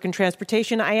 work in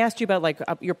transportation. I asked you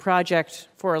about your project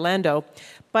for Orlando.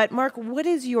 But, Mark, what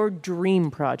is your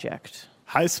dream project?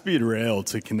 High-speed rail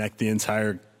to connect the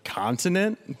entire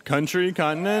continent.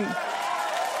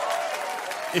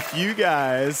 If you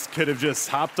guys could have just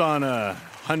hopped on a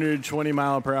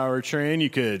 120-mile-per-hour train, you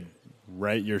could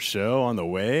write your show on the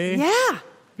way. Yeah. It'd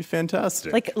be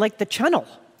fantastic. Like the Channel.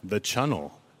 The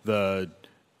Channel. The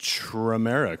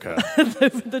Tramerica.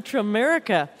 The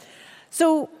Tramerica.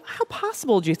 So how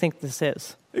possible do you think this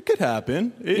is? It could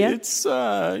happen. It's,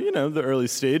 the early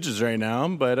stages right now,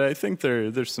 but I think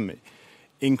there's some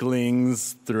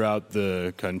inklings throughout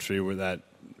the country where that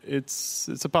it's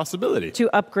a possibility. To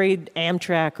upgrade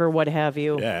Amtrak or what have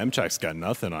you. Yeah, Amtrak's got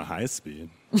nothing on high speed.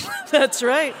 That's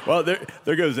right. Well,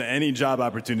 there goes any job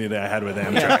opportunity I had with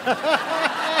Amtrak. Yeah.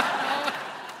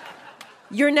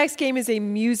 Your next game is a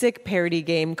music parody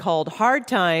game called Hard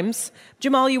Times.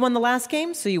 Jamal, you won the last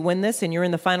game, so you win this, and you're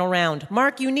in the final round.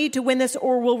 Mark, you need to win this,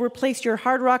 or we'll replace your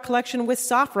hard rock collection with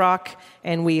soft rock,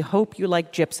 and we hope you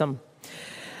like gypsum.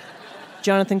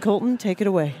 Jonathan Colton, take it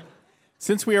away.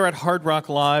 Since we are at Hard Rock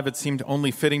Live, it seemed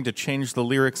only fitting to change the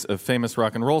lyrics of famous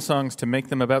rock and roll songs to make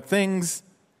them about things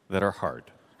that are hard.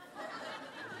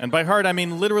 And by hard, I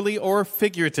mean literally or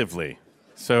figuratively.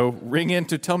 So ring in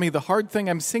to tell me the hard thing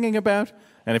I'm singing about,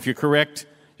 and if you're correct,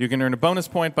 you can earn a bonus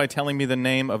point by telling me the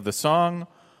name of the song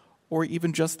or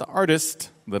even just the artist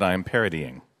that I am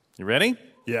parodying. You ready?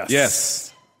 Yes.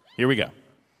 Yes. Here we go.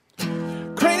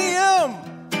 Cranium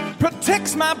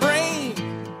protects my brain.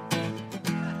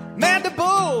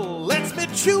 Mandible lets me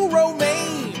chew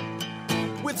romaine.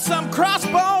 With some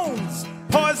crossbones,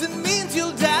 poison means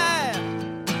you'll die.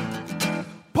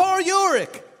 Poor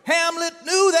Uric, Hamlet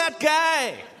knew that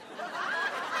guy.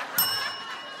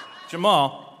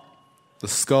 Jamal. The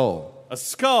skull. A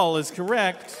skull is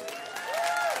correct.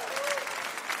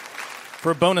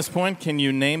 For a bonus point, can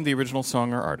you name the original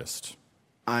song or artist?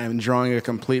 I am drawing a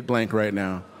complete blank right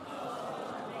now.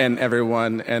 And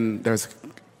there's a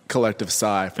collective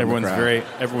sigh from the crowd.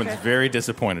 Everyone's very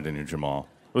disappointed in you, Jamal.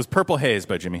 It was Purple Haze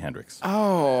by Jimi Hendrix.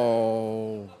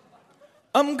 Oh.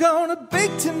 I'm gonna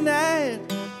bake tonight.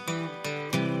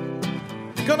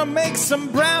 Gonna make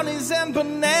some brownies and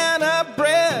banana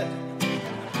bread.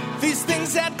 These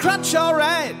things that crunch all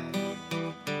right.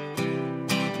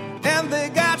 And they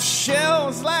got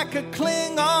shells like a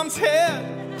Klingon's head.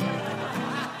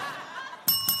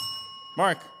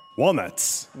 Mark.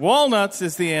 Walnuts. Walnuts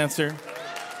is the answer.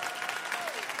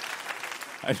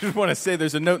 I just want to say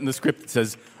there's a note in the script that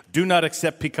says, do not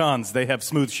accept pecans, they have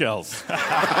smooth shells.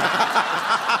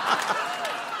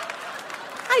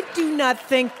 I do not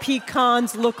think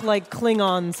pecans look like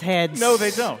Klingons' heads. No,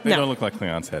 they don't. They don't look like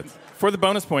Klingons' heads. For the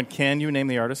bonus point, can you name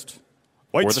the artist?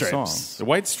 White or the Stripes. Song? The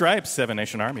White Stripes, Seven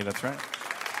Nation Army, that's right.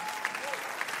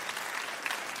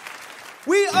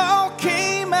 We all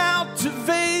came out to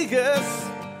Vegas,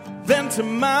 then to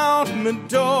Mount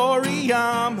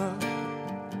Midoriyama.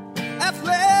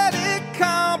 Athletic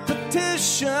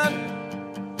competition,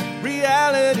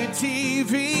 reality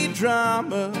TV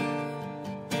drama.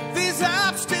 These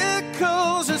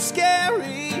obstacles are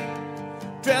scary.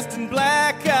 Dressed in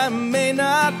black I may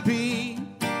not be,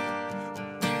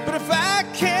 but if I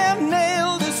can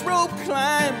nail this rope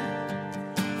climb,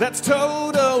 that's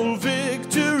total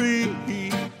victory.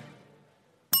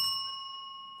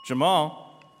 Jamal.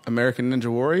 American Ninja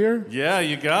Warrior? Yeah,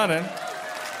 you got it.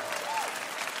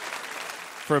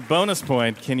 For a bonus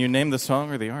point, can you name the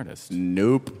song or the artist?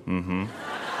 Nope. Mm-hmm.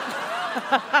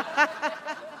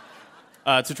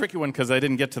 It's a tricky one because I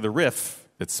didn't get to the riff.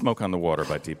 It's Smoke on the Water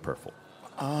by Deep Purple.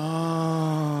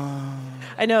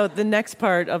 I know the next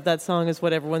part of that song is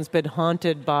what everyone's been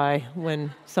haunted by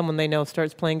when someone they know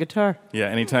starts playing guitar. Yeah,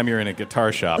 anytime you're in a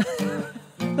guitar shop. Oh.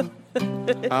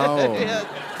 Yeah.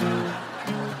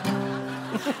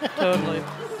 Totally.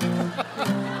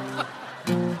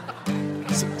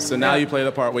 So now you play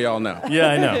the part we all know. Yeah,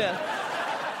 I know.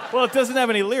 Yeah. Well, it doesn't have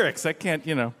any lyrics. I can't,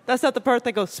 That's not the part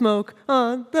that goes, smoke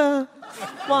on the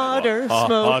water,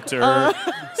 smoke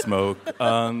smoke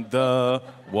on the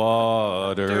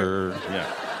water. Yeah.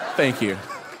 Thank you.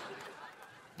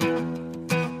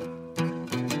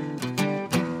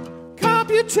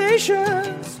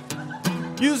 Computations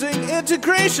using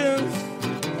integrations,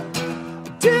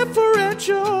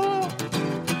 differential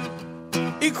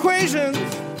equations.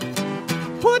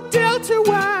 Put delta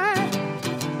y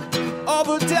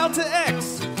over delta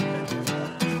x.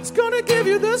 It's gonna give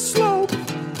you the slope.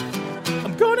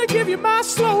 I'm gonna give you my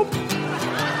slope.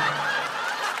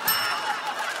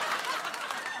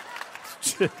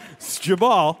 It's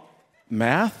Jabal.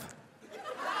 Math?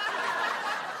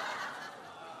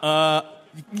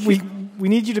 We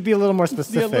need you to be a little more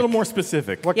specific. Be a little more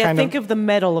specific. What Yeah, kind think of the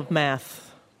medal of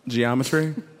math.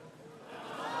 Geometry?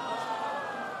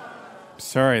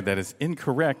 Sorry, that is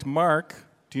incorrect. Mark,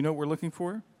 do you know what we're looking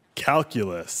for?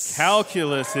 Calculus.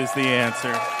 Calculus is the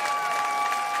answer.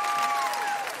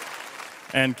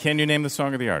 And can you name the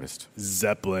song or the artist?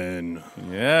 Zeppelin.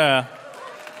 Yeah.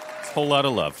 It's a whole lot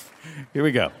of love. Here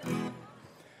we go.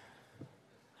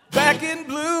 Back in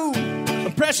blue,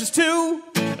 I'm precious too.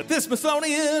 At the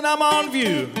Smithsonian, I'm on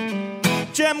view.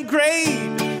 Gem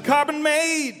grade, carbon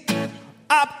made,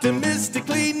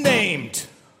 optimistically named.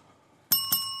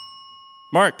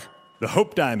 Mark. The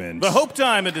Hope Diamond. The Hope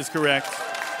Diamond is correct.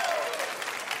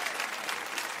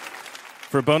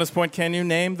 For a bonus point, can you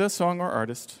name the song or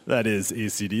artist? That is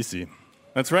AC/DC.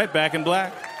 That's right, Back in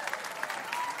Black.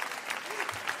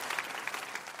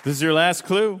 This is your last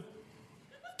clue.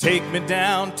 Take me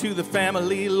down to the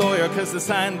family lawyer, 'cause they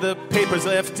signed the papers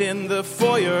left in the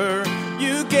foyer.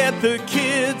 You get the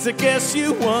kids, I guess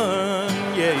you won.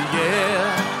 Yeah,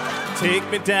 yeah. Take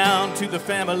me down to the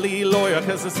family lawyer,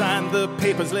 'cause they signed the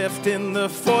papers left in the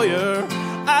foyer.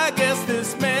 I guess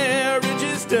this marriage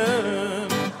is done.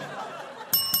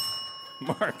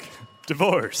 Mark.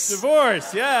 Divorce.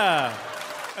 Divorce, yeah.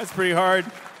 That's pretty hard.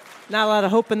 Not a lot of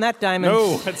hope in that diamond.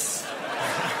 No, that's...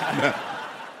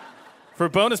 For a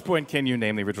bonus point, can you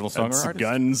name the original song That's or artist?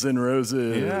 Guns N'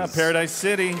 Roses. Yeah, Paradise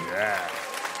City. Yeah.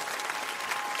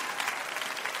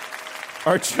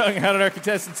 Art Chung, how did our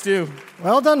contestants do?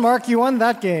 Well done, Mark. You won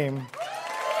that game.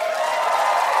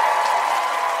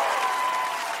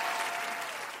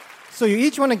 So you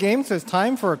each won a game, so it's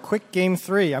time for a quick game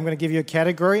 3. I'm going to give you a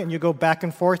category, and you go back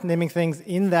and forth naming things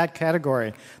in that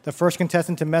category. The first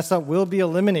contestant to mess up will be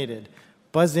eliminated.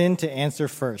 Buzz in to answer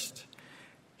first.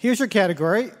 Here's your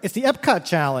category. It's the Epcot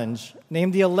Challenge.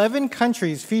 Name the 11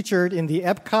 countries featured in the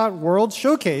Epcot World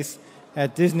Showcase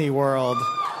at Disney World.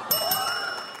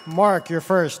 Mark, you're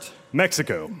first.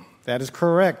 Mexico. That is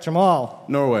correct. Jamal.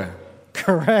 Norway.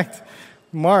 Correct.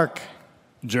 Mark.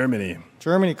 Germany.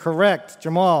 Germany, correct.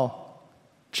 Jamal.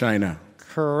 China.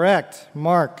 Correct.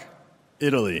 Mark.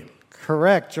 Italy.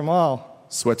 Correct. Jamal.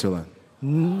 Switzerland.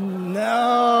 No.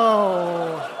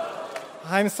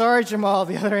 I'm sorry, Jamal.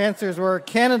 The other answers were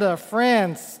Canada,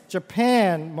 France,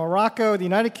 Japan, Morocco, the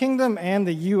United Kingdom, and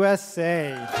the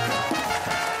USA.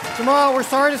 Jamal, we're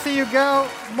sorry to see you go.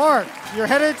 Mark, you're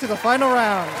headed to the final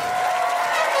round.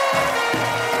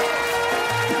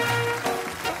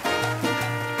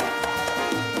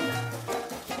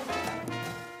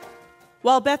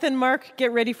 While Beth and Mark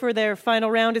get ready for their final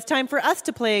round, it's time for us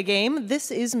to play a game. This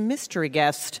is Mystery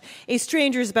Guest. A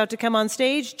stranger is about to come on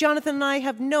stage. Jonathan and I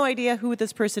have no idea who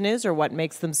this person is or what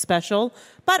makes them special,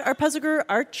 but our puzzle guru,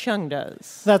 Art Chung,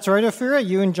 does. That's right, Ophira.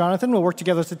 You and Jonathan will work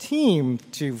together as a team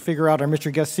to figure out our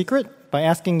mystery guest secret by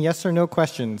asking yes or no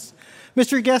questions.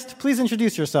 Mystery guest, please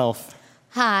introduce yourself.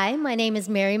 Hi, my name is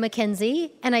Mary McKenzie,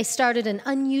 and I started an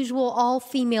unusual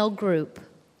all-female group.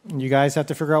 You guys have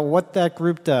to figure out what that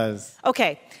group does.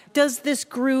 Okay, does this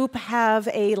group have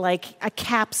a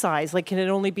cap size? Like, can it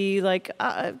only be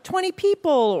 20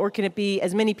 people, or can it be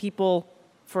as many people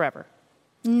forever?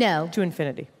 No. To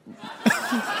infinity.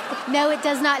 No, it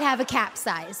does not have a cap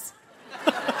size.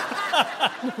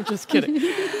 I'm just kidding.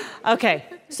 Okay,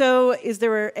 so is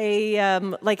there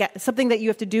something that you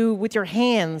have to do with your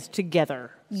hands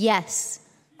together? Yes.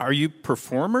 Are you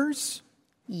performers?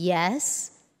 Yes.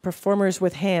 Performers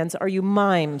with hands. Are you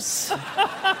mimes?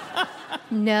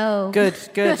 No. Good.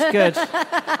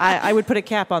 I would put a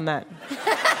cap on that.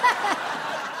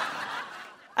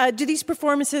 Do these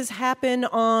performances happen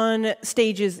on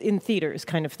stages in theaters,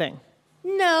 kind of thing?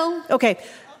 No. Okay.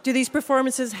 Do these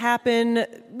performances happen,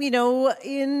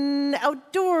 in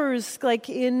outdoors, like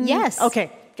in... Yes.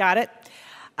 Okay, got it.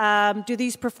 Do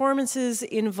these performances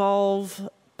involve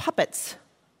puppets?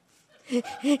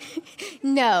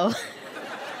 No.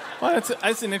 Well,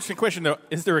 that's an interesting question, though.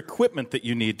 Is there equipment that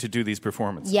you need to do these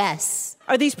performances? Yes.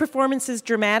 Are these performances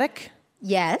dramatic?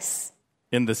 Yes.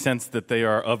 In the sense that they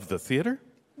are of the theater?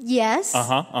 Yes.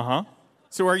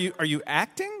 So are you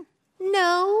acting?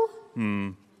 No.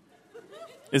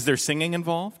 Is there singing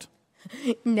involved?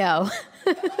 No.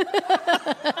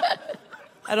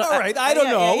 All right, I don't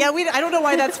know. I don't know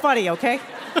why that's funny, okay?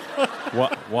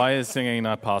 Why is singing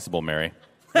not possible, Mary?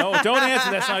 No, don't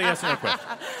answer. That's not a yes or no question.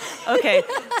 Okay,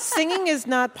 singing is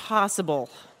not possible.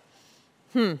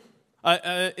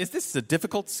 Is this a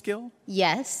difficult skill?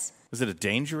 Yes. Is it a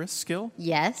dangerous skill?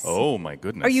 Yes. Oh, my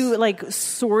goodness. Are you,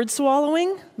 sword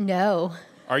swallowing? No.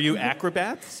 Are you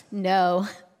acrobats? No.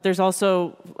 There's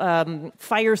also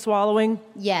fire swallowing.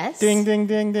 Yes. Ding, ding,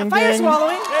 ding, ding, Fire ding.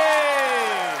 swallowing.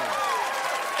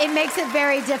 It makes it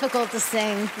very difficult to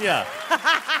sing. Yeah.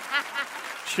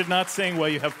 Should not sing while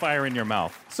you have fire in your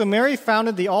mouth. So Mary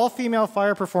founded the all-female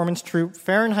fire performance troupe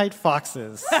Fahrenheit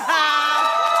Foxes.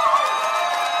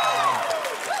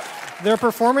 Their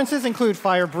performances include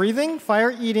fire breathing,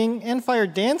 fire eating, and fire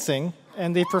dancing,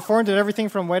 and they performed at everything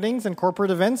from weddings and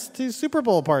corporate events to Super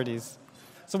Bowl parties.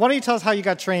 So why don't you tell us how you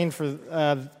got trained for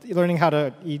learning how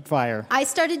to eat fire? I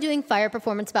started doing fire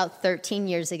performance about 13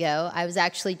 years ago. I was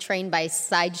actually trained by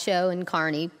Sideshow and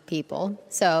Carney people,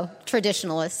 so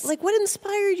traditionalists. Like, what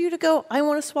inspired you to go, I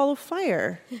want to swallow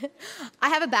fire? I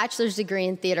have a bachelor's degree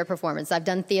in theater performance. I've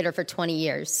done theater for 20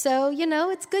 years. So,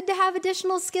 it's good to have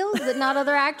additional skills that not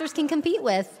other actors can compete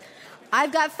with.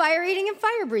 I've got fire eating and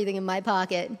fire breathing in my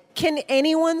pocket. Can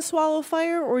anyone swallow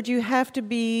fire, or do you have to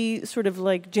be sort of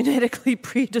like genetically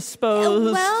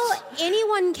predisposed? Well,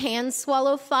 anyone can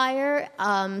swallow fire.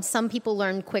 Some people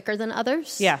learn quicker than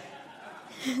others. Yeah.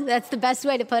 That's the best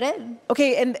way to put it.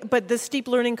 Okay, but the steep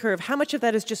learning curve, how much of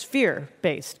that is just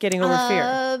fear-based, getting over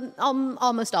fear?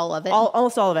 Almost all of it.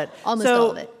 Almost all of it. Almost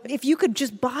all of it. If you could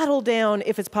just bottle down,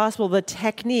 if it's possible, the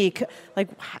technique, like,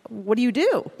 what do you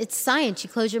do? It's science. You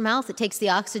close your mouth, it takes the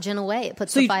oxygen away, it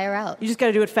puts the fire out. You just got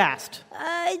to do it fast.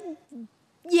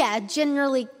 Yeah,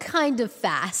 generally kind of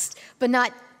fast, but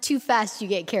not too fast you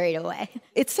get carried away.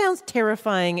 It sounds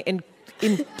terrifying and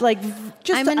like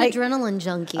just. I'm an adrenaline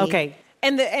junkie. Okay.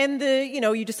 And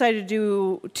you decided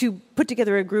to put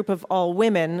together a group of all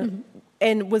women. Mm-hmm.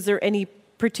 And was there any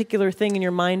particular thing in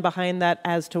your mind behind that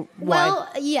as to why? Well,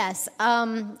 yes.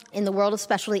 In the world of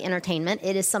specialty entertainment,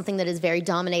 it is something that is very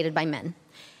dominated by men.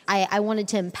 I wanted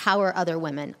to empower other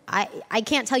women. I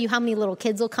can't tell you how many little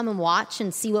kids will come and watch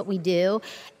and see what we do,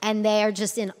 and they are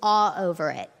just in awe over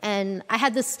it. And I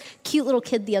had this cute little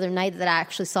kid the other night that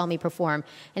actually saw me perform,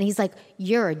 and he's like,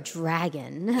 "You're a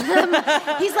dragon."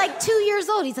 He's like 2 years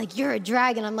old. He's like, "You're a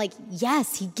dragon." I'm like,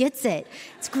 yes, he gets it.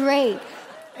 It's great.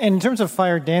 And in terms of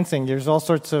fire dancing, there's all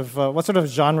sorts of, what sort of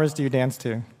genres do you dance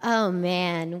to? Oh,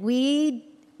 man.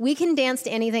 We can dance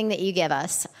to anything that you give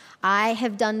us. I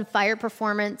have done fire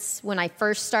performance when I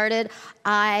first started.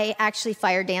 I actually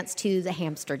fire danced to the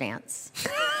hamster dance.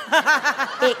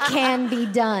 It can be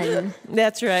done.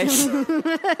 That's right.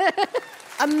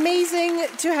 Amazing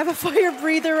to have a fire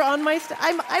breather on my...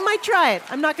 I might try it.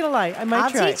 I'm not going to lie. I'll try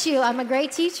it. I'll teach you. I'm a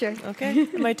great teacher. Okay.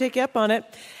 I might take you up on it.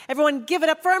 Everyone, give it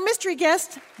up for our mystery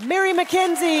guest, Mary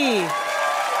McKenzie.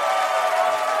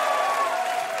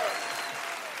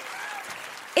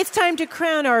 It's time to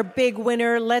crown our big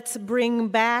winner. Let's bring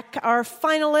back our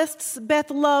finalists,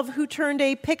 Beth Love, who turned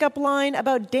a pickup line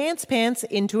about dance pants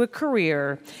into a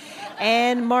career,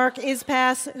 and Mark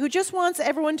Ispass, who just wants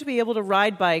everyone to be able to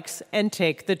ride bikes and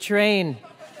take the train.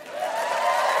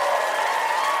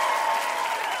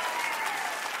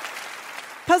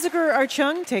 Puzaker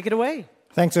Archung, take it away.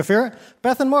 Thanks, Ophira.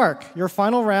 Beth and Mark, your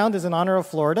final round is in honor of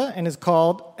Florida and is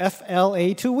called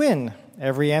FLA to win.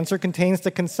 Every answer contains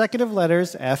the consecutive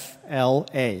letters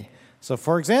FLA. So,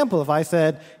 for example, if I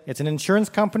said, it's an insurance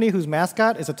company whose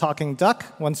mascot is a talking duck,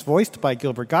 once voiced by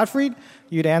Gilbert Gottfried,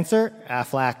 you'd answer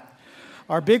Aflac.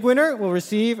 Our big winner will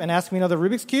receive an Ask Me Another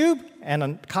Rubik's Cube and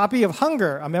a copy of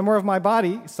Hunger, a Memoir of My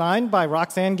Body, signed by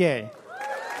Roxane Gay.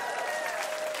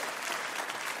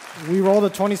 We roll the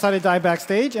 20-sided die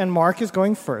backstage, and Mark is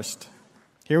going first.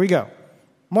 Here we go.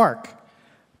 Mark,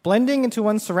 blending into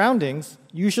one's surroundings,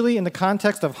 usually in the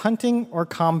context of hunting or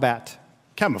combat.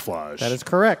 Camouflage. That is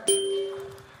correct.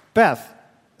 Beth,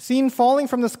 seen falling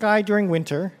from the sky during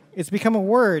winter, it's become a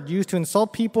word used to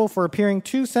insult people for appearing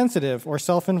too sensitive or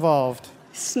self-involved.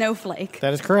 Snowflake.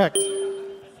 That is correct.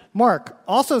 Mark,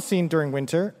 also seen during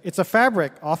winter, it's a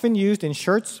fabric often used in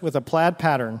shirts with a plaid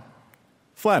pattern.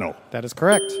 Flannel. That is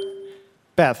correct.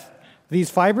 Beth, these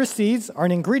fibrous seeds are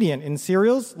an ingredient in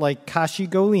cereals like kashi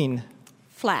goleen.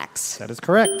 Flax. That is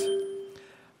correct.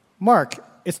 Mark,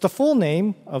 it's the full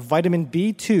name of vitamin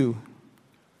B2.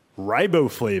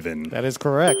 Riboflavin. That is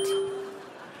correct.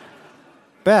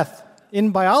 Beth,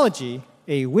 in biology,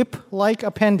 a whip-like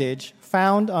appendage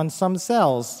found on some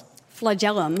cells.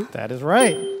 Flagellum. That is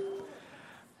right.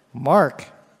 Mark,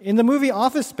 in the movie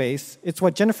Office Space, it's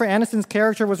what Jennifer Aniston's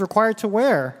character was required to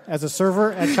wear as a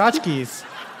server at Tchotchke's.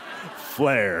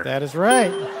 Flare. That is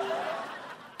right.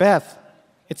 Beth,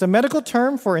 it's a medical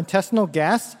term for intestinal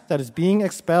gas that is being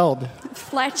expelled.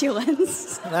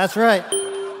 Flatulence. That's right.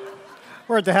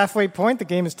 We're at the halfway point. The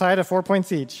game is tied at 4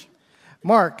 points each.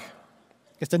 Mark,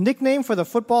 it's the nickname for the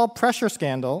football pressure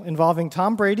scandal involving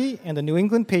Tom Brady and the New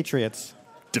England Patriots.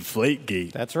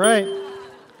 Deflategate. That's right.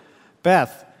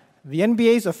 Beth, The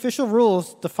NBA's official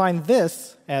rules define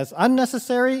this as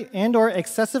unnecessary and or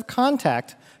excessive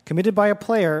contact committed by a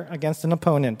player against an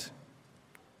opponent.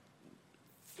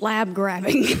 Flab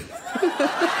grabbing.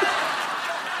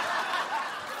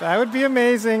 That would be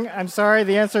amazing. I'm sorry,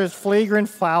 the answer is flagrant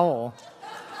foul.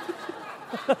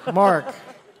 Mark,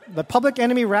 the Public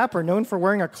Enemy rapper known for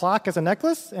wearing a clock as a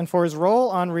necklace and for his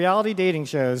role on reality dating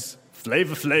shows.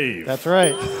 Flavor Flav. That's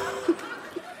right.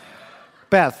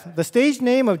 Beth, the stage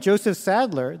name of Joseph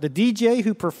Sadler, the DJ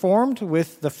who performed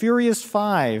with the Furious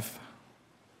Five.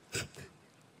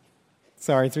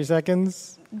 Sorry, 3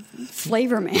 seconds.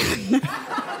 Flavor Man.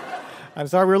 I'm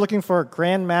sorry, we were looking for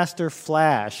Grandmaster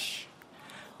Flash. All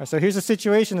right, so here's the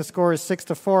situation. The score is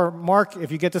 6-4. Mark,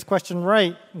 if you get this question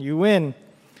right, you win.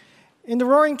 In the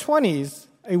Roaring '20s,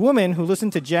 a woman who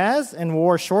listened to jazz and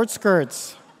wore short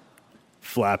skirts.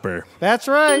 Flapper. That's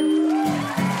right.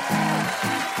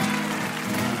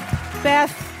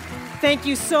 Beth, thank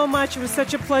you so much. It was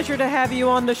such a pleasure to have you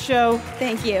on the show.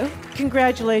 Thank you.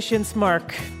 Congratulations,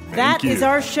 Mark. That you. is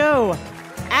our show.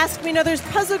 Ask Me Another's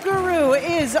puzzle guru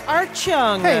is Art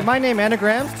Chung. Hey, my name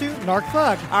anagrams to Narc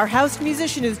Thug. Our house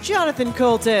musician is Jonathan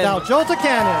Colton. Now Jolta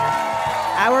Cannon.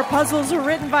 Our puzzles are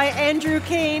written by Andrew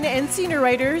Kane and senior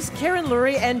writers Karen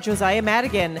Lurie and Josiah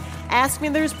Madigan. Ask Me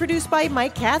Another is produced by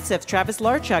Mike Katzif, Travis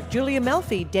Larchuk, Julia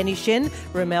Melfi, Denny Shin,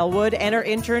 Ramel Wood, and our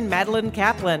intern Madeline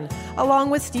Kaplan, along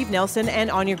with Steve Nelson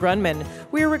and Anya Grunman.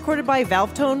 We are recorded by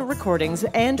Valvetone Recordings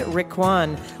and Rick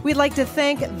Kwan. We'd like to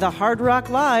thank the Hard Rock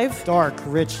Live, Dark,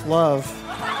 Rich Love,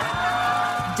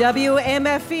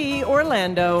 WMFE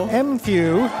Orlando,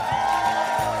 MFU,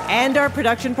 and our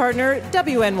production partner,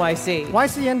 WNYC.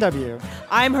 YCNW.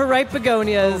 I'm Harriet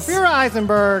Begonias. Vera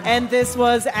Eisenberg. And this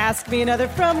was Ask Me Another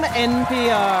from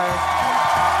NPR.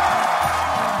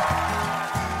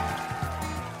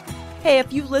 Hey,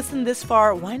 if you've listened this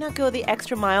far, why not go the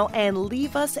extra mile and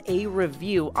leave us a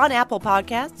review on Apple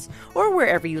Podcasts or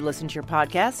wherever you listen to your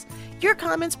podcasts? Your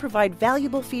comments provide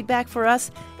valuable feedback for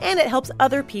us, and it helps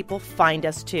other people find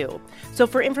us too. So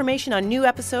for information on new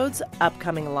episodes,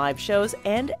 upcoming live shows,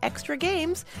 and extra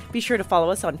games, be sure to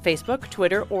follow us on Facebook,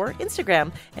 Twitter, or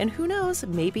Instagram. And who knows,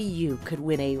 maybe you could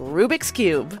win a Rubik's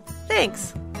Cube.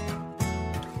 Thanks.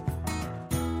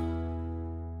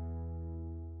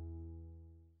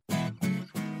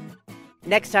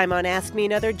 Next time on Ask Me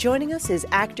Another, joining us is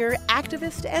actor,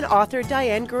 activist, and author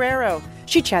Diane Guerrero.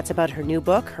 She chats about her new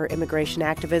book, her immigration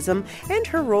activism, and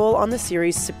her role on the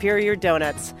series Superior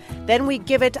Donuts. Then we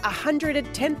give it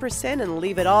 110% and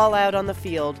leave it all out on the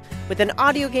field with an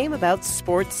audio game about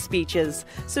sports speeches.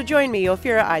 So join me,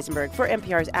 Ophira Eisenberg, for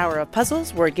NPR's Hour of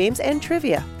Puzzles, Word Games, and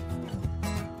Trivia.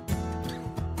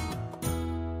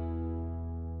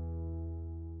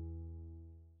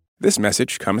 This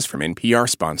message comes from NPR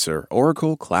sponsor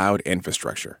Oracle Cloud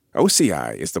Infrastructure.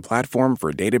 OCI is the platform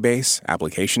for database,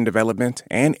 application development,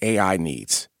 and AI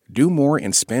needs. Do more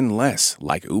and spend less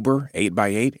like Uber,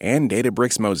 8x8, and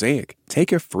Databricks Mosaic.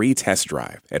 Take a free test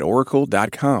drive at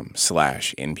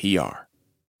oracle.com/NPR.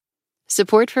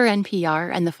 Support for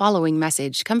NPR and the following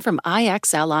message come from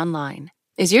IXL Online.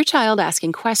 Is your child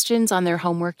asking questions on their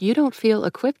homework you don't feel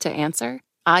equipped to answer?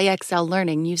 IXL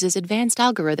Learning uses advanced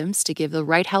algorithms to give the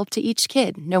right help to each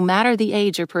kid, no matter the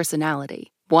age or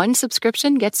personality. One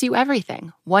subscription gets you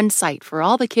everything. One site for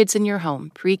all the kids in your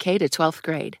home, pre-K to 12th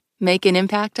grade. Make an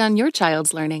impact on your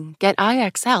child's learning. Get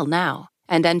IXL now.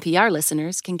 And NPR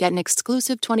listeners can get an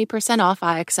exclusive 20% off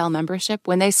IXL membership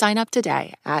when they sign up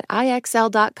today at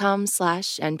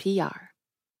IXL.com/NPR.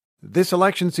 This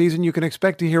election season, you can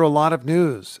expect to hear a lot of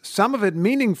news. Some of it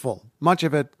meaningful, much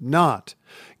of it not.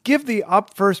 Give the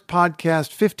Up First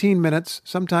podcast 15 minutes,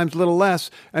 sometimes a little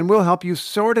less, and we'll help you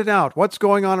sort it out, what's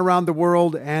going on around the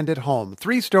world and at home.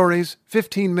 3 stories,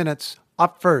 15 minutes,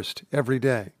 Up First every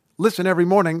day. Listen every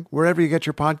morning wherever you get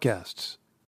your podcasts.